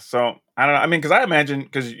 Yeah, so I don't know. I mean, because I imagine,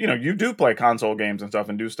 because you do play console games and stuff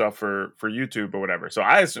and do stuff for YouTube or whatever. So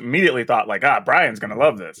I immediately thought like, Brian's gonna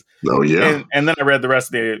love this. Oh yeah. And then I read the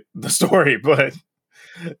rest of the story, but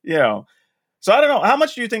so I don't know. How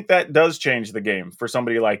much do you think that does change the game for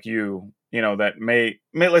somebody like you? That may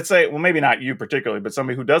let's say, well, maybe not you particularly, but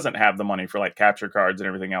somebody who doesn't have the money for like capture cards and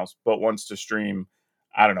everything else, but wants to stream,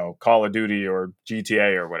 I don't know, Call of Duty or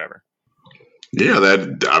GTA or whatever. Yeah,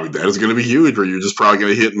 that is going to be huge. Where you're just probably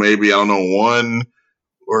going to hit maybe, I don't know, 1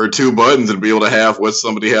 or 2 buttons and be able to have what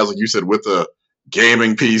somebody has, like you said, with a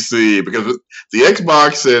gaming PC. Because the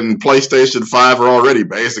Xbox and PlayStation 5 are already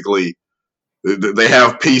basically, they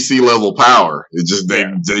have PC level power. It just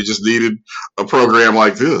they just needed a program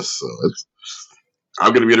like this. So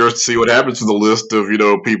I'm going to be interested to see what happens to the list of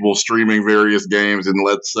people streaming various games in,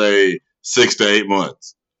 let's say, 6 to 8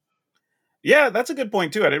 months. Yeah, that's a good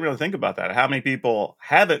point, too. I didn't really think about that. How many people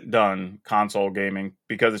haven't done console gaming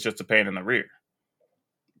because it's just a pain in the rear?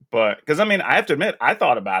 But, because, I mean, I have to admit, I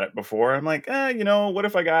thought about it before. I'm like, what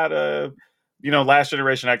if I got a, last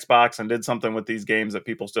generation Xbox and did something with these games that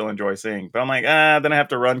people still enjoy seeing? But I'm like, then I have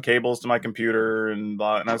to run cables to my computer and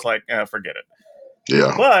blah. And I was like, forget it.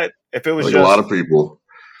 Yeah. But if it was like just a lot of people.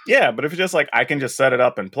 Yeah, but if it's just like, I can just set it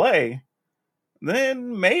up and play,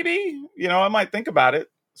 then maybe, I might think about it.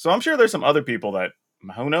 So I'm sure there's some other people that,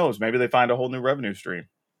 who knows, maybe they find a whole new revenue stream.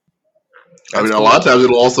 That's cool. A lot of times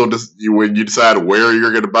it'll also just, when you decide where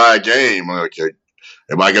you're going to buy a game, like,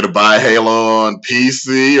 am I going to buy Halo on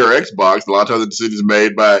PC or Xbox? A lot of times the decision is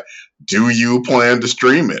made by, do you plan to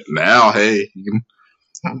stream it? Now, hey, you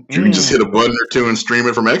can just hit a button or two and stream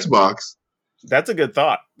it from Xbox. That's a good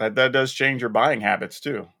thought. That does change your buying habits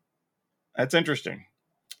too. That's interesting.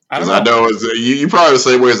 Because I know you probably the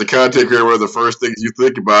same way as a content creator, one of the first things you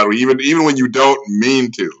think about, even when you don't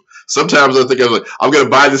mean to. Sometimes I think I'm going to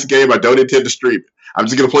buy this game. I don't intend to stream it. I'm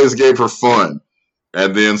just going to play this game for fun.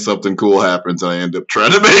 And then something cool happens, and I end up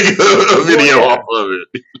trying to make a video off of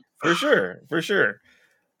it. For sure.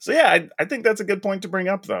 So yeah, I think that's a good point to bring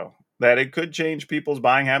up, though, that it could change people's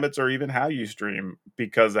buying habits or even how you stream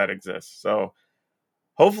because that exists. So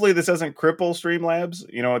hopefully this doesn't cripple Streamlabs.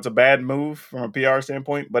 It's a bad move from a PR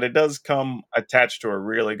standpoint, but it does come attached to a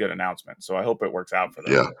really good announcement. So I hope it works out for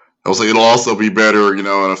them. Yeah. I'll say it'll also be better, in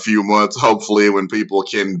a few months, hopefully, when people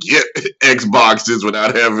can get Xboxes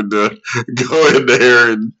without having to go in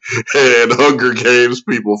there and Hunger Games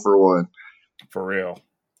people for one. For real.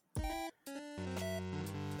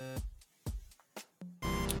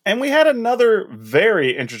 And we had another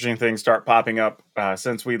very interesting thing start popping up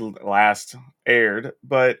since we last aired.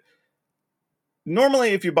 But normally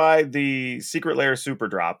if you buy the Secret Lair Super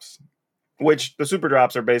Drops, which the Super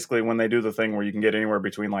Drops are basically when they do the thing where you can get anywhere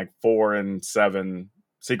between like 4 and 7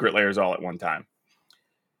 Secret Lairs all at one time.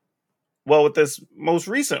 Well, with this most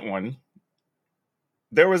recent one,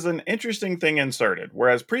 there was an interesting thing inserted.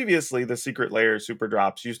 Whereas previously the Secret Lair Super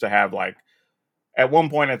Drops used to have like, at one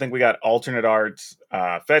point, I think we got alternate arts,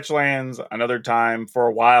 fetch lands. Another time, for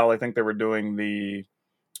a while, I think they were doing the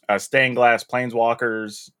stained glass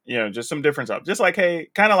planeswalkers. Just some different stuff. Just like, hey,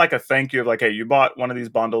 kind of like a thank you of like, hey, you bought one of these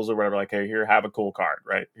bundles or whatever. Like, hey, here, have a cool card,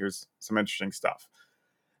 right? Here's some interesting stuff.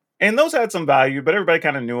 And those had some value, but everybody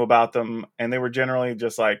kind of knew about them, and they were generally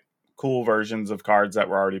just like cool versions of cards that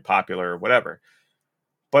were already popular or whatever.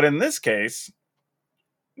 But in this case,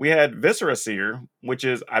 we had Viscera Seer, which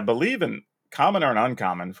is, I believe, an common or an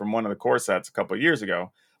uncommon from one of the core sets a couple of years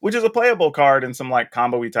ago, which is a playable card in some like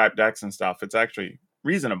combo-y type decks and stuff. It's actually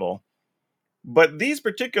reasonable. But these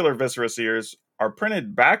particular Viscera Seers are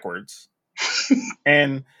printed backwards.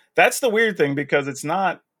 And that's the weird thing, because it's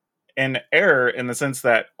not an error in the sense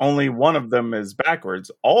that only one of them is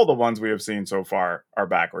backwards. All the ones we have seen so far are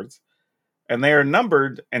backwards. And they are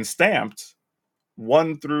numbered and stamped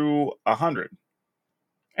 1 through 100.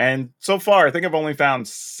 And so far, I think I've only found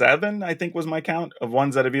 7, I think was my count, of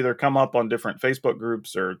ones that have either come up on different Facebook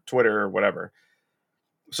groups or Twitter or whatever.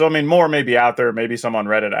 So, I mean, more may be out there, maybe some on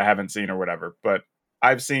Reddit I haven't seen or whatever, but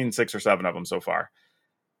I've seen 6 or 7 of them so far.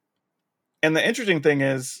 And the interesting thing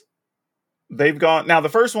is, they've gone, now the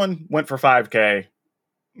first one went for $5,000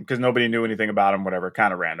 because nobody knew anything about them, whatever,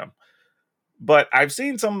 kind of random. But I've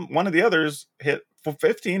seen one of the others hit for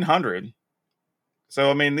 $1,500. So,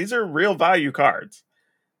 I mean, these are real value cards.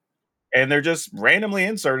 And they're just randomly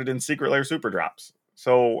inserted in Secret Lair Super Drops.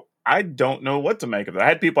 So I don't know what to make of it. I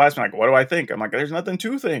had people ask me, like, what do I think? I'm like, there's nothing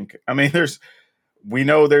to think. I mean, we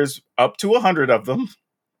know there's up to 100 of them.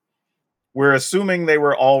 We're assuming they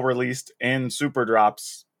were all released in Super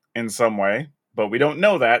Drops in some way, but we don't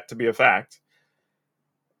know that to be a fact.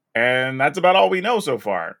 And that's about all we know so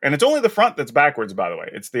far. And it's only the front that's backwards, by the way.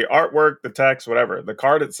 It's the artwork, the text, whatever. The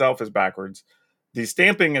card itself is backwards. The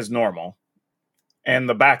stamping is normal. And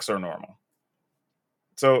the backs are normal.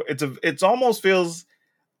 So it's almost feels,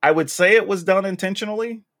 I would say it was done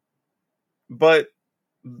intentionally, but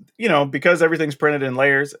you know, because everything's printed in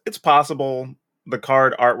layers, it's possible the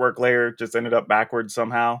card artwork layer just ended up backwards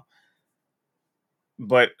somehow.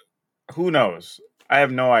 But who knows? I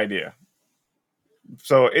have no idea.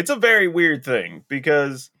 So it's a very weird thing,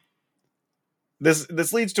 because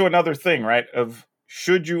this leads to another thing, right? Of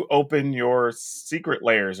should you open your secret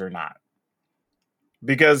layers or not?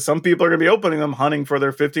 Because some people are going to be opening them hunting for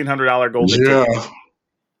their $1,500 golden ticket.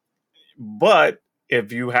 But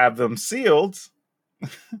if you have them sealed,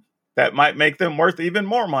 that might make them worth even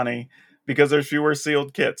more money because there's fewer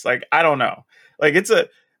sealed kits. Like, I don't know. Like, it's a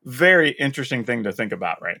very interesting thing to think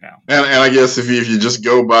about right now. And I guess if you just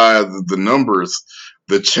go by the numbers,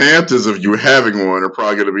 the chances of you having one are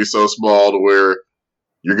probably going to be so small to where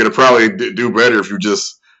you're going to probably do better if you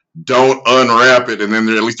just don't unwrap it, and then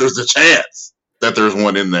at least there's a chance that there's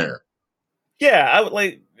one in there. Yeah, I would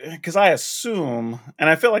like, because I assume, and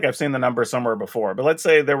I feel like I've seen the number somewhere before, but let's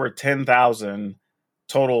say there were 10,000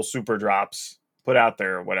 total super drops put out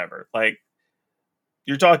there or whatever. Like,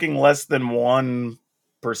 you're talking less than 1%,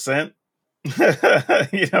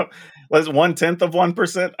 you know, less 1/10 of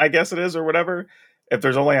 1%, I guess it is, or whatever, if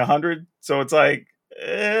there's only 100. So it's like,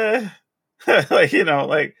 like, you know,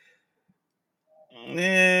 like,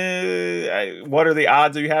 what are the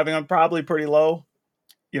odds of you having them? Probably pretty low,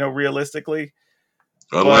 you know, realistically.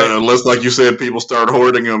 Unless, like you said, people start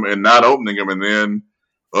hoarding them and not opening them, and then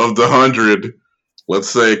of the 100, let's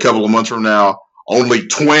say a couple of months from now, only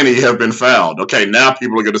 20 have been found. Okay, now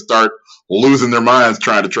people are going to start losing their minds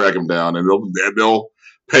trying to track them down, and they'll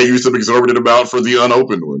pay you some exorbitant amount for the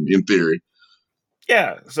unopened one, in theory.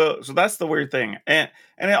 Yeah, so that's the weird thing. And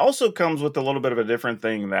it also comes with a little bit of a different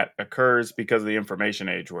thing that occurs because of the information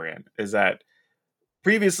age we're in, is that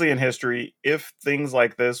previously in history, if things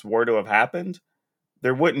like this were to have happened,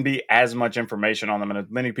 there wouldn't be as much information on them and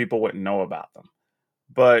many people wouldn't know about them.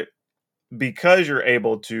 But because you're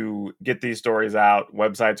able to get these stories out,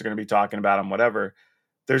 websites are going to be talking about them, whatever,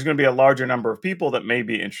 there's going to be a larger number of people that may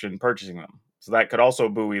be interested in purchasing them. So that could also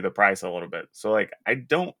buoy the price a little bit. So like,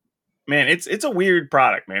 man, it's a weird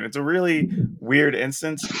product, man. It's a really weird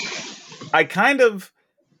instance. I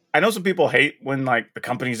know some people hate when like the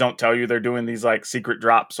companies don't tell you they're doing these like secret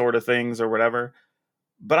drop sort of things or whatever,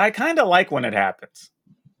 but I kind of like when it happens.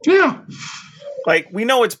 Yeah. Like, we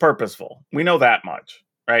know it's purposeful. We know that much,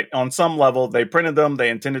 right? On some level, they printed them. They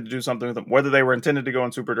intended to do something with them. Whether they were intended to go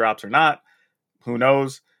in super drops or not, who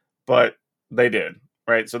knows? But they did,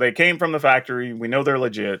 right? So they came from the factory. We know they're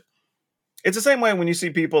legit. It's the same way when you see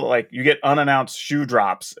people like you get unannounced shoe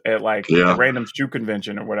drops at like a random shoe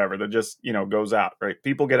convention or whatever that just, you know, goes out, right?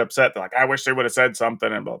 People get upset. They're like, I wish they would have said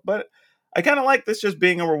something. But I kind of like this just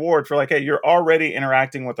being a reward for like, hey, you're already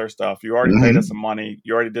interacting with our stuff. You already paid us some money.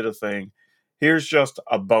 You already did a thing. Here's just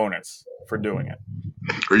a bonus for doing it.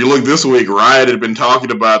 Or you look this week, Riot had been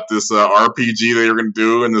talking about this RPG they were going to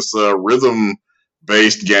do in this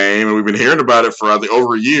rhythm-based game, and we've been hearing about it for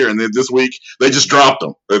over a year, and then this week they just dropped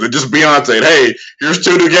them. They just Beyonce said, hey, here's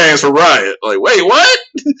 2 new games for Riot. Like, wait, what?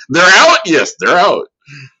 They're out? Yes, they're out.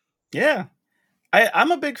 Yeah.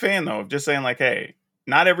 I'm a big fan, though, of just saying, like, hey,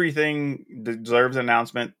 not everything deserves an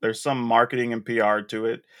announcement. There's some marketing and PR to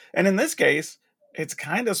it. And in this case, it's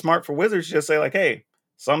kind of smart for Wizards to just say, like, hey,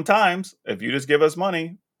 sometimes if you just give us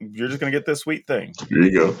money, you're just going to get this sweet thing. There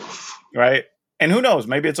you go. Right. And who knows?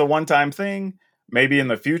 Maybe it's a one-time thing. Maybe in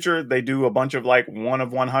the future they do a bunch of like 1 of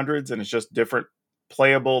 100s and it's just different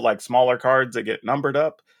playable, like smaller cards that get numbered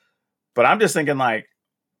up. But I'm just thinking, like,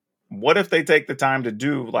 what if they take the time to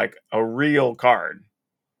do like a real card?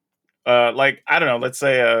 Like, I don't know, let's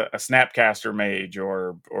say a Snapcaster Mage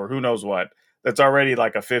or who knows what, that's already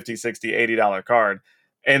like a $50, $60, $80 card.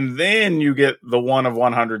 And then you get the 1 of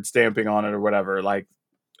 100 stamping on it or whatever. Like,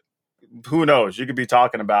 who knows? You could be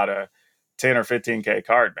talking about a 10 or 15K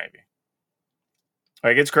card maybe.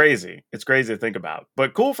 Like, it's crazy. It's crazy to think about.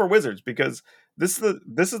 But cool for Wizards, because this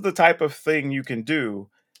is the type of thing you can do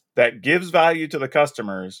that gives value to the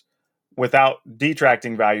customers without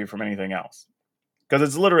detracting value from anything else. Because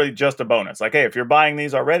it's literally just a bonus. Like, hey, if you're buying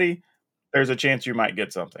these already, there's a chance you might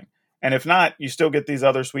get something. And if not, you still get these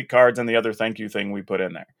other sweet cards and the other thank you thing we put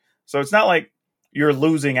in there. So it's not like you're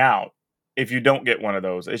losing out if you don't get one of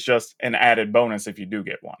those. It's just an added bonus if you do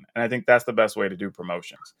get one. And I think that's the best way to do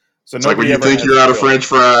promotions. So it's like when you think you're out of French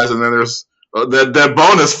fries and then there's that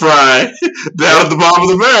bonus fry down at the bottom of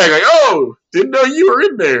the bag. Like, oh, didn't know you were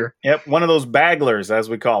in there. Yep, one of those bagglers, as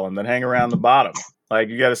we call them, that hang around the bottom. Like,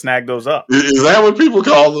 you got to snag those up. Is that what people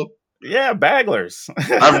call them? Yeah, bagglers.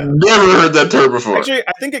 I've never heard that term before. Actually,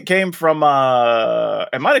 I think it came from,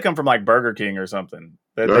 it might have come from like Burger King or something.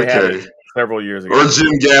 That they had it several years ago. Or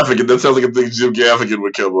Jim Gaffigan. That sounds like a thing Jim Gaffigan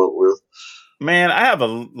would come up with. Man, I have a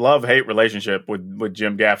love-hate relationship with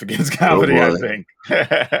Jim Gaffigan's comedy, I think.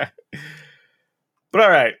 But all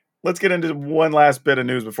right, let's get into one last bit of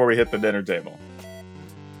news before we hit the dinner table.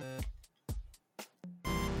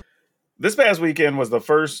 This past weekend was the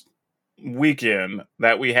first weekend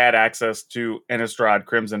that we had access to Innistrad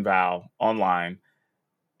Crimson Vow online.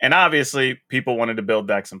 And obviously, people wanted to build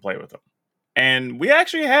decks and play with them. And we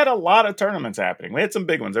actually had a lot of tournaments happening. We had some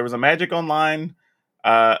big ones. There was a Magic Online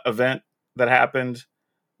event that happened.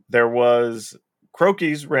 There was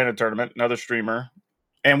Crokies ran a tournament, another streamer.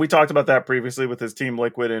 And we talked about that previously with his Team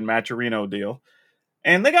Liquid and Matcherino deal.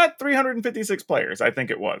 And they got 356 players, I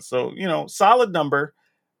think it was. So, solid number.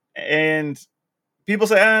 And people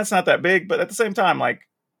say, it's not that big. But at the same time, like,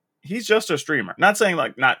 he's just a streamer. Not saying,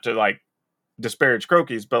 like, not to, like, disparage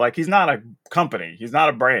Crokies, but, like, he's not a company. He's not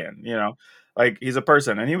a brand, Like, he's a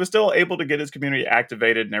person. And he was still able to get his community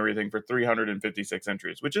activated and everything for 356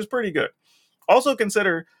 entries, which is pretty good. Also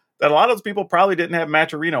consider that a lot of those people probably didn't have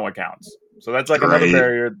Matcherino accounts. So that's like another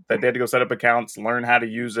barrier that they had to go set up accounts, learn how to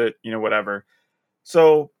use it, whatever.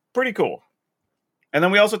 So pretty cool. And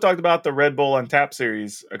then we also talked about the Red Bull Untapped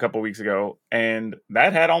series a couple weeks ago, and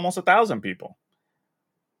that had almost 1,000 people.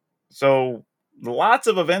 So lots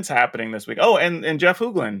of events happening this week. Oh, and Jeff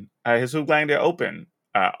Hoogland, his Hooglandia Open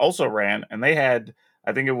also ran, and they had,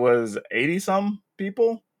 I think it was 80-some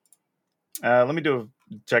people. Let me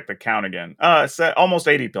check the count again. Almost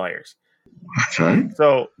 80 players. Okay.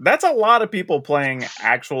 So that's a lot of people playing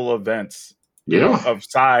actual events of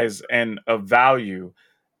size and of value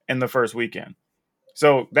in the first weekend.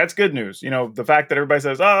 So that's good news. The fact that everybody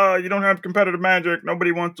says, you don't have competitive Magic,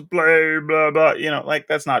 nobody wants to play, blah, blah, like,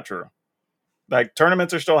 that's not true. Like,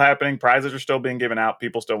 tournaments are still happening, prizes are still being given out,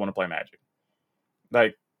 people still want to play Magic.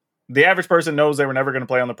 Like, the average person knows they were never going to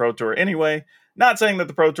play on the Pro Tour anyway. Not saying that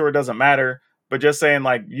the Pro Tour doesn't matter, but just saying,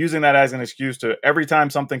 like, using that as an excuse to every time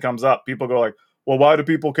something comes up, people go like, well, why do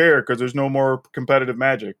people care? Because there's no more competitive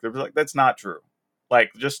Magic. They're like, that's not true.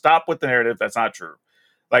 Like, just stop with the narrative. That's not true.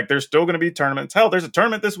 Like, there's still going to be tournaments. Hell, there's a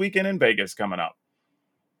tournament this weekend in Vegas coming up.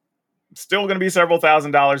 Still going to be several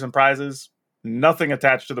 $1,000s in prizes. Nothing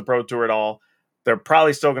attached to the Pro Tour at all. They're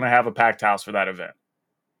probably still going to have a packed house for that event.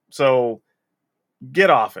 So get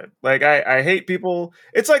off it. Like, I hate people.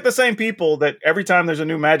 It's like the same people that every time there's a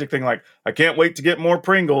new Magic thing, like, I can't wait to get more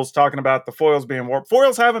Pringles, talking about the foils being warped.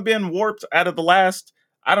 Foils haven't been warped out of the last,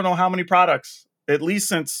 I don't know how many products, at least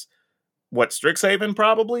since, Strixhaven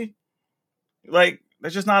probably? Like,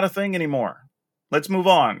 that's just not a thing anymore. Let's move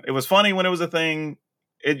on. It was funny when it was a thing.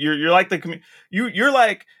 You're like you're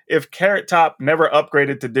like if Carrot Top never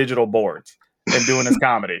upgraded to digital boards and doing his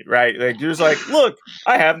comedy, right? Like, you're just like, look,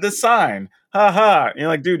 I have this sign. Ha ha. You're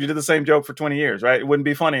like, dude, you did the same joke for 20 years, right? It wouldn't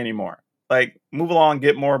be funny anymore. Like, move along,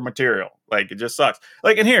 get more material. Like, it just sucks.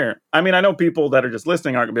 Like, in here, I mean, I know people that are just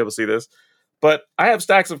listening aren't gonna be able to see this, but I have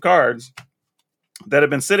stacks of cards that have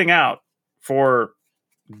been sitting out for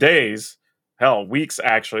days, hell, weeks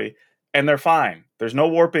actually, and they're fine. There's no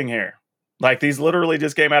warping here. Like, these literally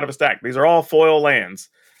just came out of a stack. These are all foil lands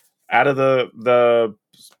out of the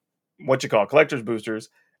collector's boosters,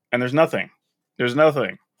 and there's nothing. There's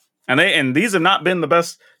nothing. And these have not been the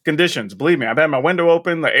best conditions. Believe me, I've had my window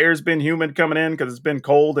open. The air's been humid coming in because it's been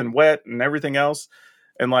cold and wet and everything else.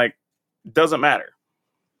 And like, doesn't matter.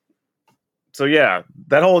 So yeah,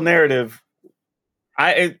 that whole narrative,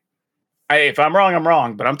 if I'm wrong, I'm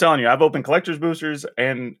wrong. But I'm telling you, I've opened collector's boosters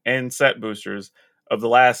and set boosters of the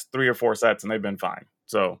last 3 or 4 sets, and they've been fine.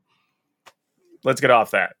 So let's get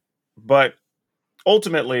off that. But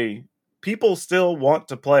ultimately, people still want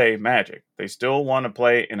to play Magic. They still want to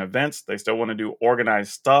play in events. They still want to do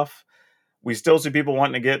organized stuff. We still see people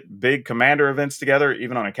wanting to get big Commander events together,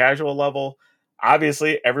 even on a casual level.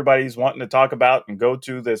 Obviously, everybody's wanting to talk about and go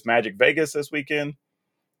to this Magic Vegas this weekend.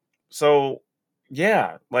 So,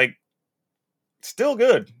 yeah, like, still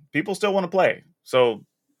good. People still want to play. So,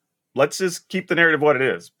 let's just keep the narrative what it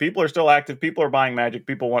is. People are still active. People are buying Magic.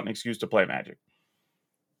 People want an excuse to play Magic.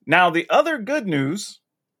 Now, the other good news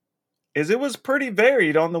is it was pretty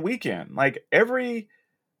varied on the weekend. Like, every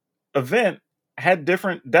event had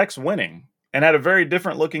different decks winning and had a very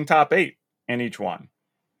different looking top 8 in each one.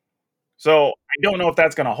 So I don't know if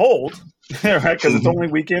that's going to hold, right? Because it's only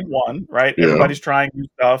weekend 1, right? Yeah. Everybody's trying new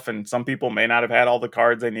stuff, and some people may not have had all the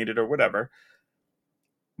cards they needed or whatever.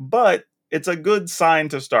 But it's a good sign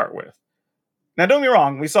to start with. Now, don't get me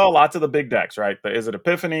wrong. We saw lots of the big decks, right? The Is It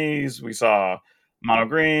Epiphanies. We saw mono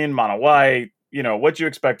green, mono white, what you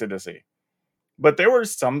expected to see. But there were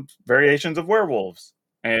some variations of werewolves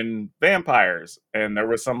and vampires, and there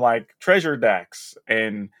was some like treasure decks,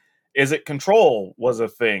 and Is It Control was a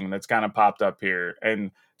thing that's kind of popped up here,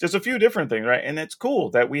 and just a few different things, right? And it's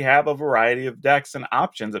cool that we have a variety of decks and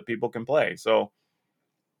options that people can play. So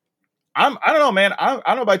I don't know, man. I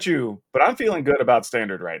don't know about you, but I'm feeling good about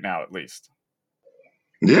Standard right now, at least.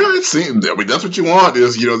 Yeah, it seems. I mean, that's what you want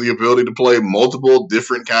is the ability to play multiple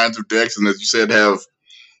different kinds of decks, and as you said, have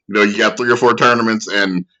you got 3 or 4 tournaments,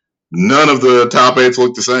 and none of the top 8s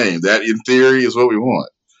look the same. That, in theory, is what we want.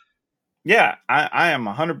 Yeah, I am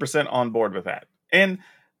 100% on board with that. And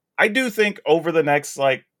I do think over the next,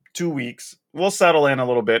 2 weeks, we'll settle in a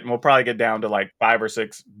little bit, and we'll probably get down to, 5 or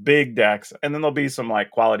 6 big decks, and then there'll be some,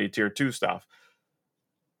 quality Tier 2 stuff.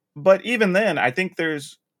 But even then, I think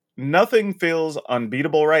nothing feels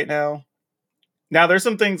unbeatable right now. Now, there's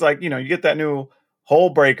some things you get that new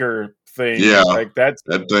Hole Breaker thing. Yeah,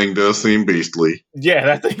 that thing does seem beastly. Yeah,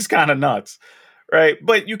 that thing's kind of nuts. Right,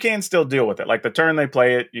 but you can still deal with it. Like the turn they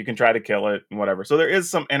play it, you can try to kill it and whatever. So there is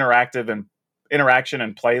some interaction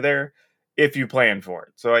and play there if you plan for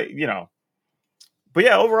it. So but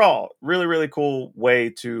yeah, overall, really, really cool way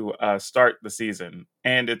to start the season.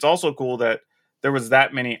 And it's also cool that there was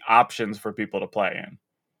that many options for people to play in.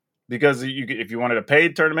 Because if you wanted a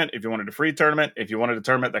paid tournament, if you wanted a free tournament, if you wanted a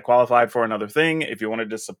tournament that qualified for another thing, if you wanted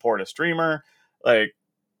to support a streamer,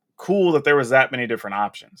 cool that there was that many different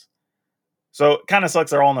options. So it kind of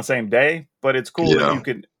sucks they're all on the same day, but it's cool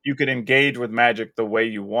that you could engage with Magic the way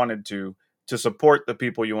you wanted to support the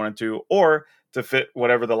people you wanted to, or to fit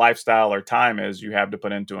whatever the lifestyle or time is you have to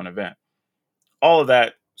put into an event. All of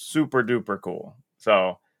that super duper cool.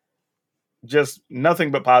 So just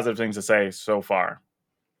nothing but positive things to say so far,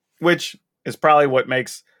 which is probably what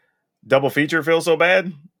makes Double Feature feel so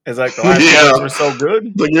bad. Is the last ones were so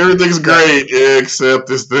good. Everything's great except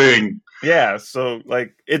this thing. Yeah, so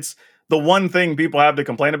it's the one thing people have to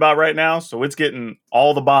complain about right now, so it's getting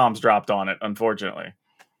all the bombs dropped on it, unfortunately.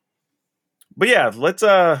 But yeah, let's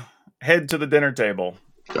head to the dinner table.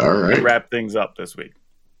 All right. And wrap things up this week.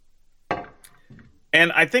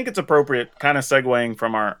 And I think it's appropriate, kind of segueing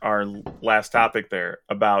from our last topic there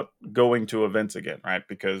about going to events again, right?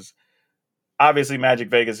 Because obviously Magic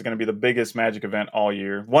Vegas is going to be the biggest Magic event all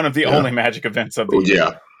year. One of the only Magic events of the year.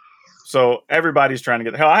 Yeah. So everybody's trying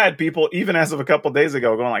to get. Hell, I had people even as of a couple of days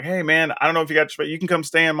ago going "Hey man, I don't know if you can come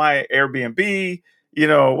stay in my Airbnb,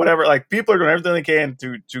 whatever." People are doing everything they can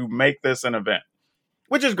to make this an event,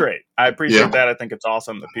 which is great. I appreciate that. I think it's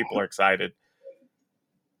awesome that people are excited.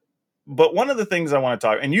 But one of the things I want to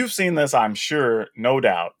talk, and you've seen this, I'm sure, no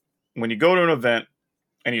doubt, when you go to an event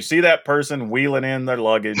and you see that person wheeling in their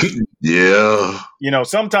luggage,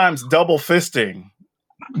 sometimes double fisting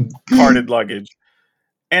carded luggage.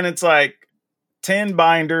 And it's 10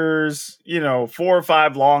 binders, 4 or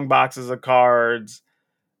 5 long boxes of cards,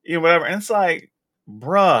 whatever. And it's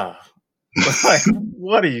bruh,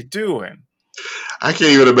 what are you doing? I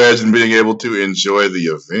can't even imagine being able to enjoy the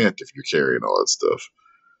event if you're carrying all that stuff.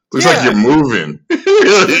 Looks like you're moving.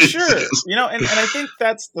 For sure. And I think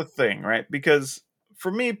that's the thing, right? Because for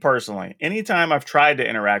me personally, anytime I've tried to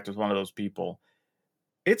interact with one of those people,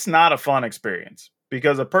 it's not a fun experience.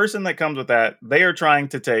 Because a person that comes with that, they are trying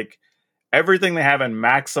to take everything they have and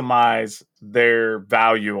maximize their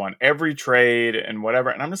value on every trade and whatever.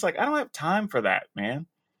 And I'm just I don't have time for that, man.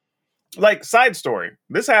 Like, side story.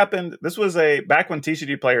 This happened. This was back when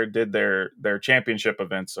TCG Player did their championship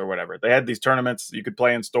events or whatever. They had these tournaments you could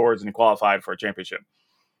play in stores and you qualified for a championship.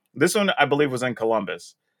 This one, I believe, was in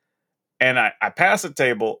Columbus. And I passed a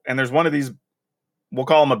table, and there's one of these, we'll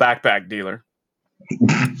call him a backpack dealer.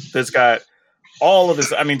 That's got all of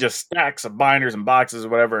this, I mean, just stacks of binders and boxes or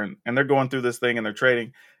whatever. And they're going through this thing and they're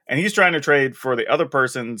trading. And he's trying to trade for the other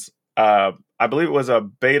person's, I believe it was a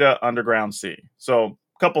Beta Underground C. So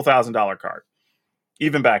couple $1,000 card,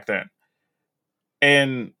 even back then.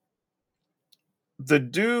 And the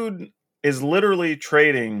dude is literally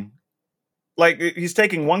trading, like, he's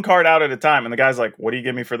taking one card out at a time, and the guy's like, what do you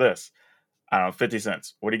give me for this? I don't know, 50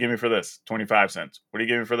 cents. What do you give me for this? 25 cents. What do you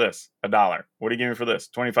give me for this? $1. What do you give me for this?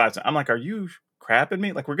 25 cents. I'm like, are you crapping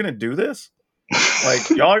me? Like, we're going to do this?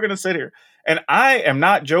 Like, y'all are going to sit here. And I am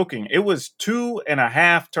not joking. It was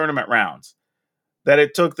 2.5 tournament rounds that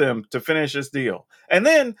it took them to finish this deal. And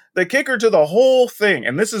then the kicker to the whole thing,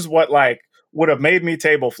 and this is what, like, would have made me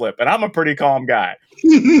table flip, and I'm a pretty calm guy.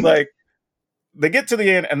 Like, they get to the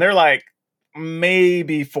end, and they're like,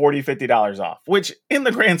 maybe $40, $50 off, which in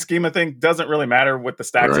the grand scheme of things doesn't really matter with the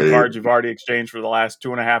stacks of cards you've already exchanged for the last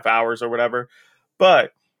 2.5 hours or whatever.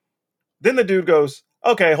 But then the dude goes,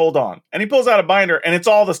 okay, hold on. And he pulls out a binder, and it's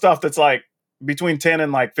all the stuff that's like between $10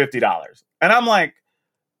 and like $50. And I'm like,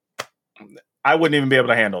 I wouldn't even be able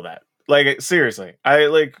to handle that. Like, seriously,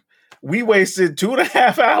 we wasted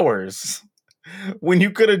 2.5 hours when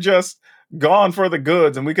you could have just gone for the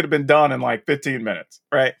goods and we could have been done in like 15 minutes.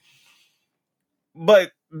 Right.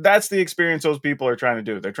 But that's the experience those people are trying to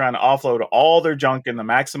do. They're trying to offload all their junk in the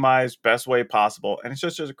maximized best way possible. And it's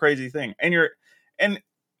just a crazy thing. And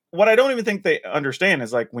what I don't even think they understand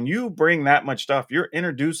is, like, when you bring that much stuff, you're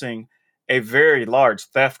introducing a very large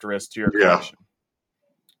theft risk to your collection.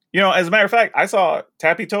 You know, as a matter of fact, I saw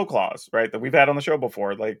Tappy Toe Claws, right, that we've had on the show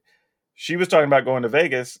before. Like, she was talking about going to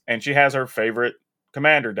Vegas, and she has her favorite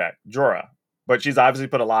commander deck, Jorah. But she's obviously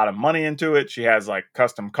put a lot of money into it. She has, like,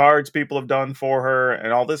 custom cards people have done for her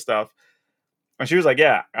and all this stuff. And she was like,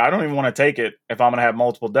 yeah, I don't even want to take it if I'm going to have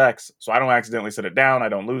multiple decks, so I don't accidentally sit it down. I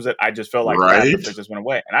don't lose it. I just feel like crap if it just went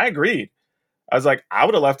away. And I agreed. I was like, I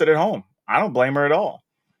would have left it at home. I don't blame her at all.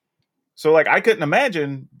 So, like, I couldn't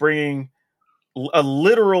imagine bringing a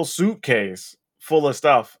literal suitcase full of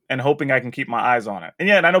stuff and hoping I can keep my eyes on it. And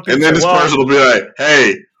yeah, and I know people. And then this person will be like,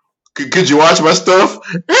 "Hey, could you watch my stuff?"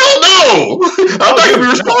 Hell no! I'm not gonna be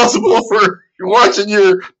responsible for watching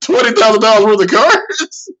your $20,000 worth of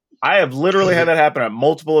cards. I have literally had that happen at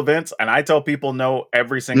multiple events, and I tell people no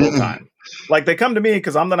every single time. Like, they come to me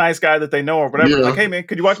because I'm the nice guy that they know or whatever. Yeah. Like, hey man,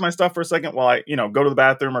 could you watch my stuff for a second while I, go to the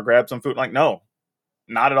bathroom or grab some food? Like, no,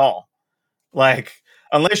 not at all. Like,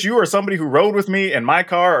 unless you are somebody who rode with me in my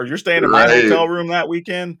car or you're staying in my hotel room that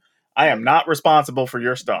weekend, I am not responsible for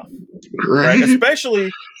your stuff. Right?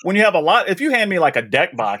 Especially when you have a lot. If you hand me like a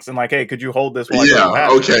deck box and like, hey, could you hold this while I go to the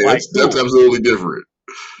bathroom? Okay, like, that's absolutely different.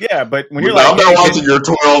 Yeah, but when you're like, I'm not watching your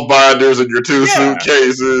 12 binders and your 2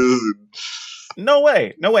 suitcases. No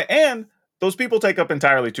way. And those people take up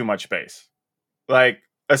entirely too much space. Like,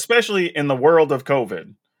 especially in the world of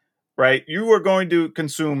COVID. Right? You are going to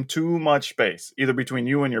consume too much space, either between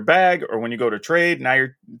you and your bag or when you go to trade. Now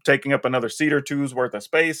you're taking up another seat or two's worth of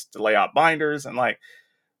space to lay out binders, and like,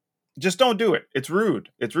 just don't do it. It's rude.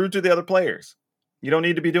 It's rude to the other players. You don't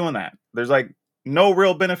need to be doing that. There's like no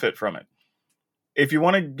real benefit from it. If you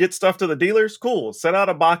want to get stuff to the dealers, cool. Set out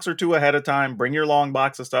a box or two ahead of time. Bring your long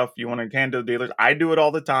box of stuff you want to hand to the dealers. I do it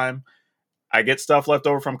all the time. I get stuff left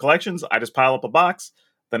over from collections. I just pile up a box.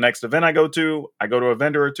 The next event I go to a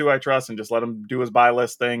vendor or two I trust and just let him do his buy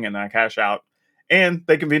list thing, and then I cash out. And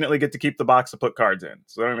they conveniently get to keep the box to put cards in,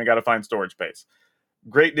 so they don't even got to find storage space.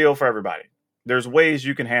 Great deal for everybody. There's ways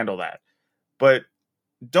you can handle that. But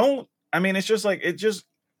it's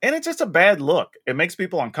just a bad look. It makes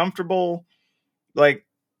people uncomfortable. Like,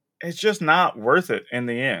 it's just not worth it in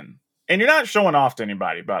the end. And you're not showing off to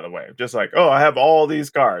anybody, by the way. Just like, oh, I have all these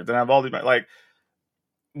cards and I have all these, like,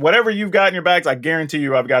 whatever you've got in your bags, I guarantee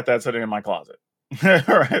you I've got that sitting in my closet.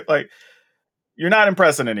 Right? Like, you're not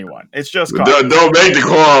impressing anyone. It's just don't make the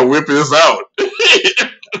car whip this out.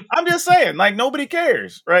 I'm just saying, like, nobody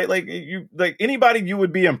cares, right? Like, anybody you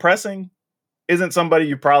would be impressing isn't somebody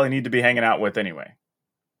you probably need to be hanging out with anyway.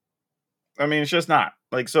 I mean, it's just not.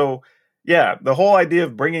 Like, so yeah, the whole idea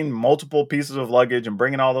of bringing multiple pieces of luggage and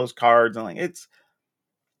bringing all those cards, and like,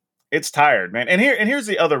 it's tired, man. And here's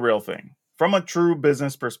the other real thing. From a true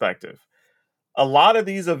business perspective, a lot of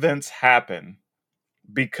these events happen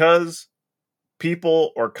because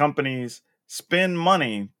people or companies spend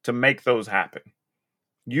money to make those happen.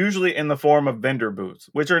 Usually in the form of vendor booths,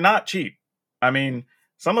 which are not cheap. I mean,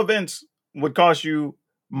 Some events would cost you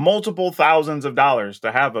multiple thousands of dollars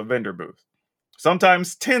to have a vendor booth,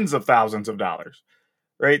 sometimes tens of thousands of dollars,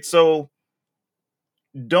 right? So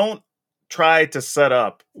don't try to set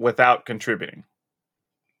up without contributing.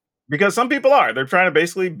 Because some people are. They're trying to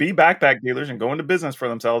basically be backpack dealers and go into business for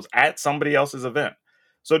themselves at somebody else's event.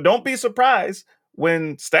 So don't be surprised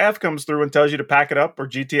when staff comes through and tells you to pack it up or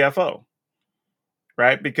GTFO,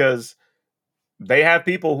 right? Because they have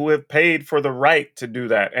people who have paid for the right to do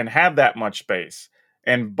that and have that much space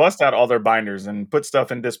and bust out all their binders and put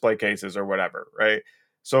stuff in display cases or whatever, right?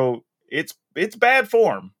 So it's bad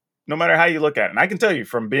form, no matter how you look at it. And I can tell you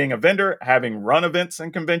from being a vendor, having run events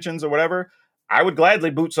and conventions or whatever, I would gladly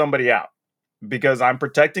boot somebody out because I'm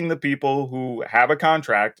protecting the people who have a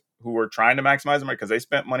contract, who are trying to maximize the money because they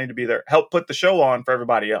spent money to be there, help put the show on for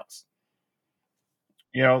everybody else.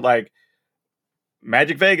 You know, like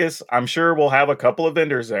Magic Vegas, I'm sure we'll have a couple of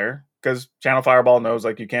vendors there because Channel Fireball knows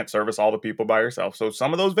like you can't service all the people by yourself. So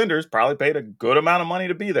some of those vendors probably paid a good amount of money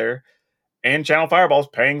to be there, and Channel Fireball's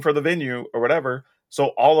paying for the venue or whatever. So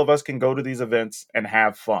all of us can go to these events and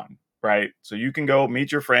have fun, right? So you can go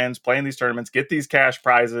meet your friends, play in these tournaments, get these cash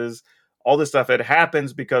prizes, all this stuff. It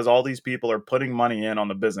happens because all these people are putting money in on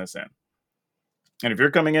the business end. And if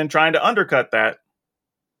you're coming in trying to undercut that,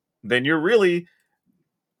 then you're really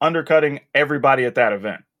undercutting everybody at that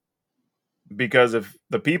event. Because if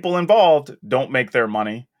the people involved don't make their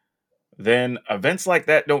money, then events like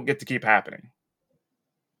that don't get to keep happening.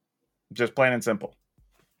 Just plain and simple.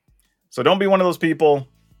 So don't be one of those people.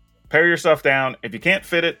 Pare your stuff down. If you can't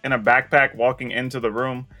fit it in a backpack walking into the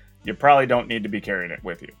room, you probably don't need to be carrying it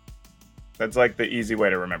with you. That's like the easy way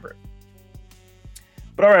to remember it.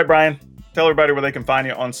 But all right, Brian, tell everybody where they can find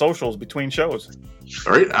you on socials between shows.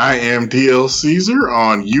 All right, I am DL Caesar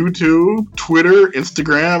on YouTube, Twitter,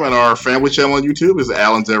 Instagram, and our family channel on YouTube is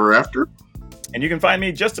Alan's Ever After. And you can find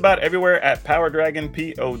me just about everywhere at Power Dragon,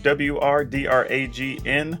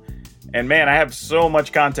 POWRDRAGN. And man, I have so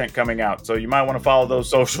much content coming out, so you might want to follow those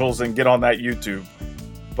socials and get on that YouTube.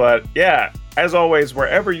 But yeah, as always,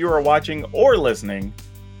 wherever you are watching or listening,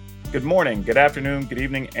 good morning, good afternoon, good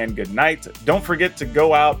evening, and good night. Don't forget to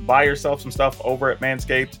go out, buy yourself some stuff over at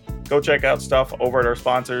Manscaped. Go check out stuff over at our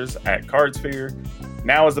sponsors at CardSphere.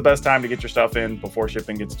 Now is the best time to get your stuff in before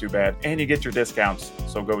shipping gets too bad, and you get your discounts,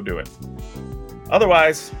 so go do it.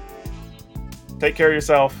 Otherwise, take care of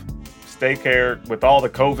yourself. Stay care with all the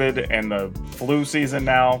COVID and the flu season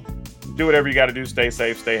now. Do whatever you got to do. Stay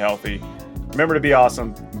safe, stay healthy. Remember to be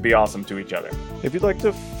awesome to each other. If you'd like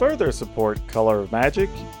to further support Color of Magic,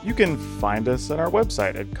 you can find us at our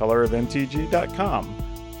website at colorofmtg.com.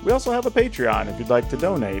 We also have a Patreon if you'd like to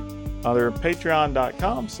donate, under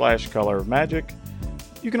patreon.com/colorofmagic.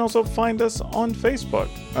 You can also find us on Facebook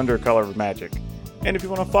under Color of Magic. And if you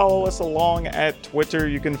want to follow us along at Twitter,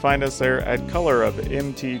 you can find us there at Color of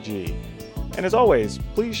MTG. And as always,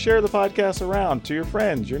 please share the podcast around to your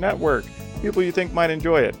friends, your network, people you think might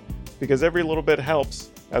enjoy it, because every little bit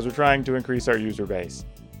helps as we're trying to increase our user base.